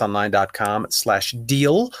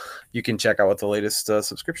 jsonline.com/deal. You can check out what the latest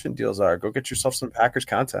subscription deals are. Go get yourself some Packers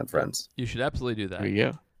content, friends. You should absolutely do that. There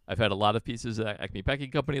you go. I've had a lot of pieces at Acme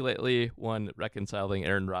Packing Company lately. One reconciling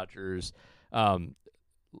Aaron Rodgers,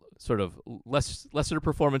 sort of lesser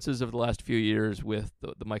performances of the last few years with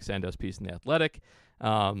the Mike Sandos piece in The Athletic.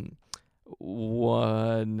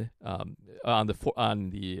 One on the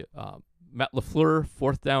Matt LaFleur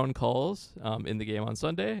 4th down calls in the game on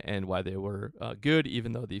Sunday and why they were good,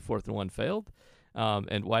 even though the 4th and 1 failed.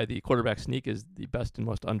 and why the quarterback sneak is the best and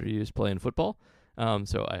most underused play in football.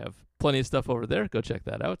 So I have plenty of stuff over there. Go check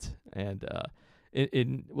that out. And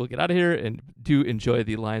we'll get out of here, and do enjoy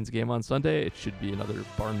the Lions game on Sunday. It should be another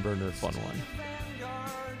barn burner fun one.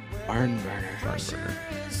 Barn burner.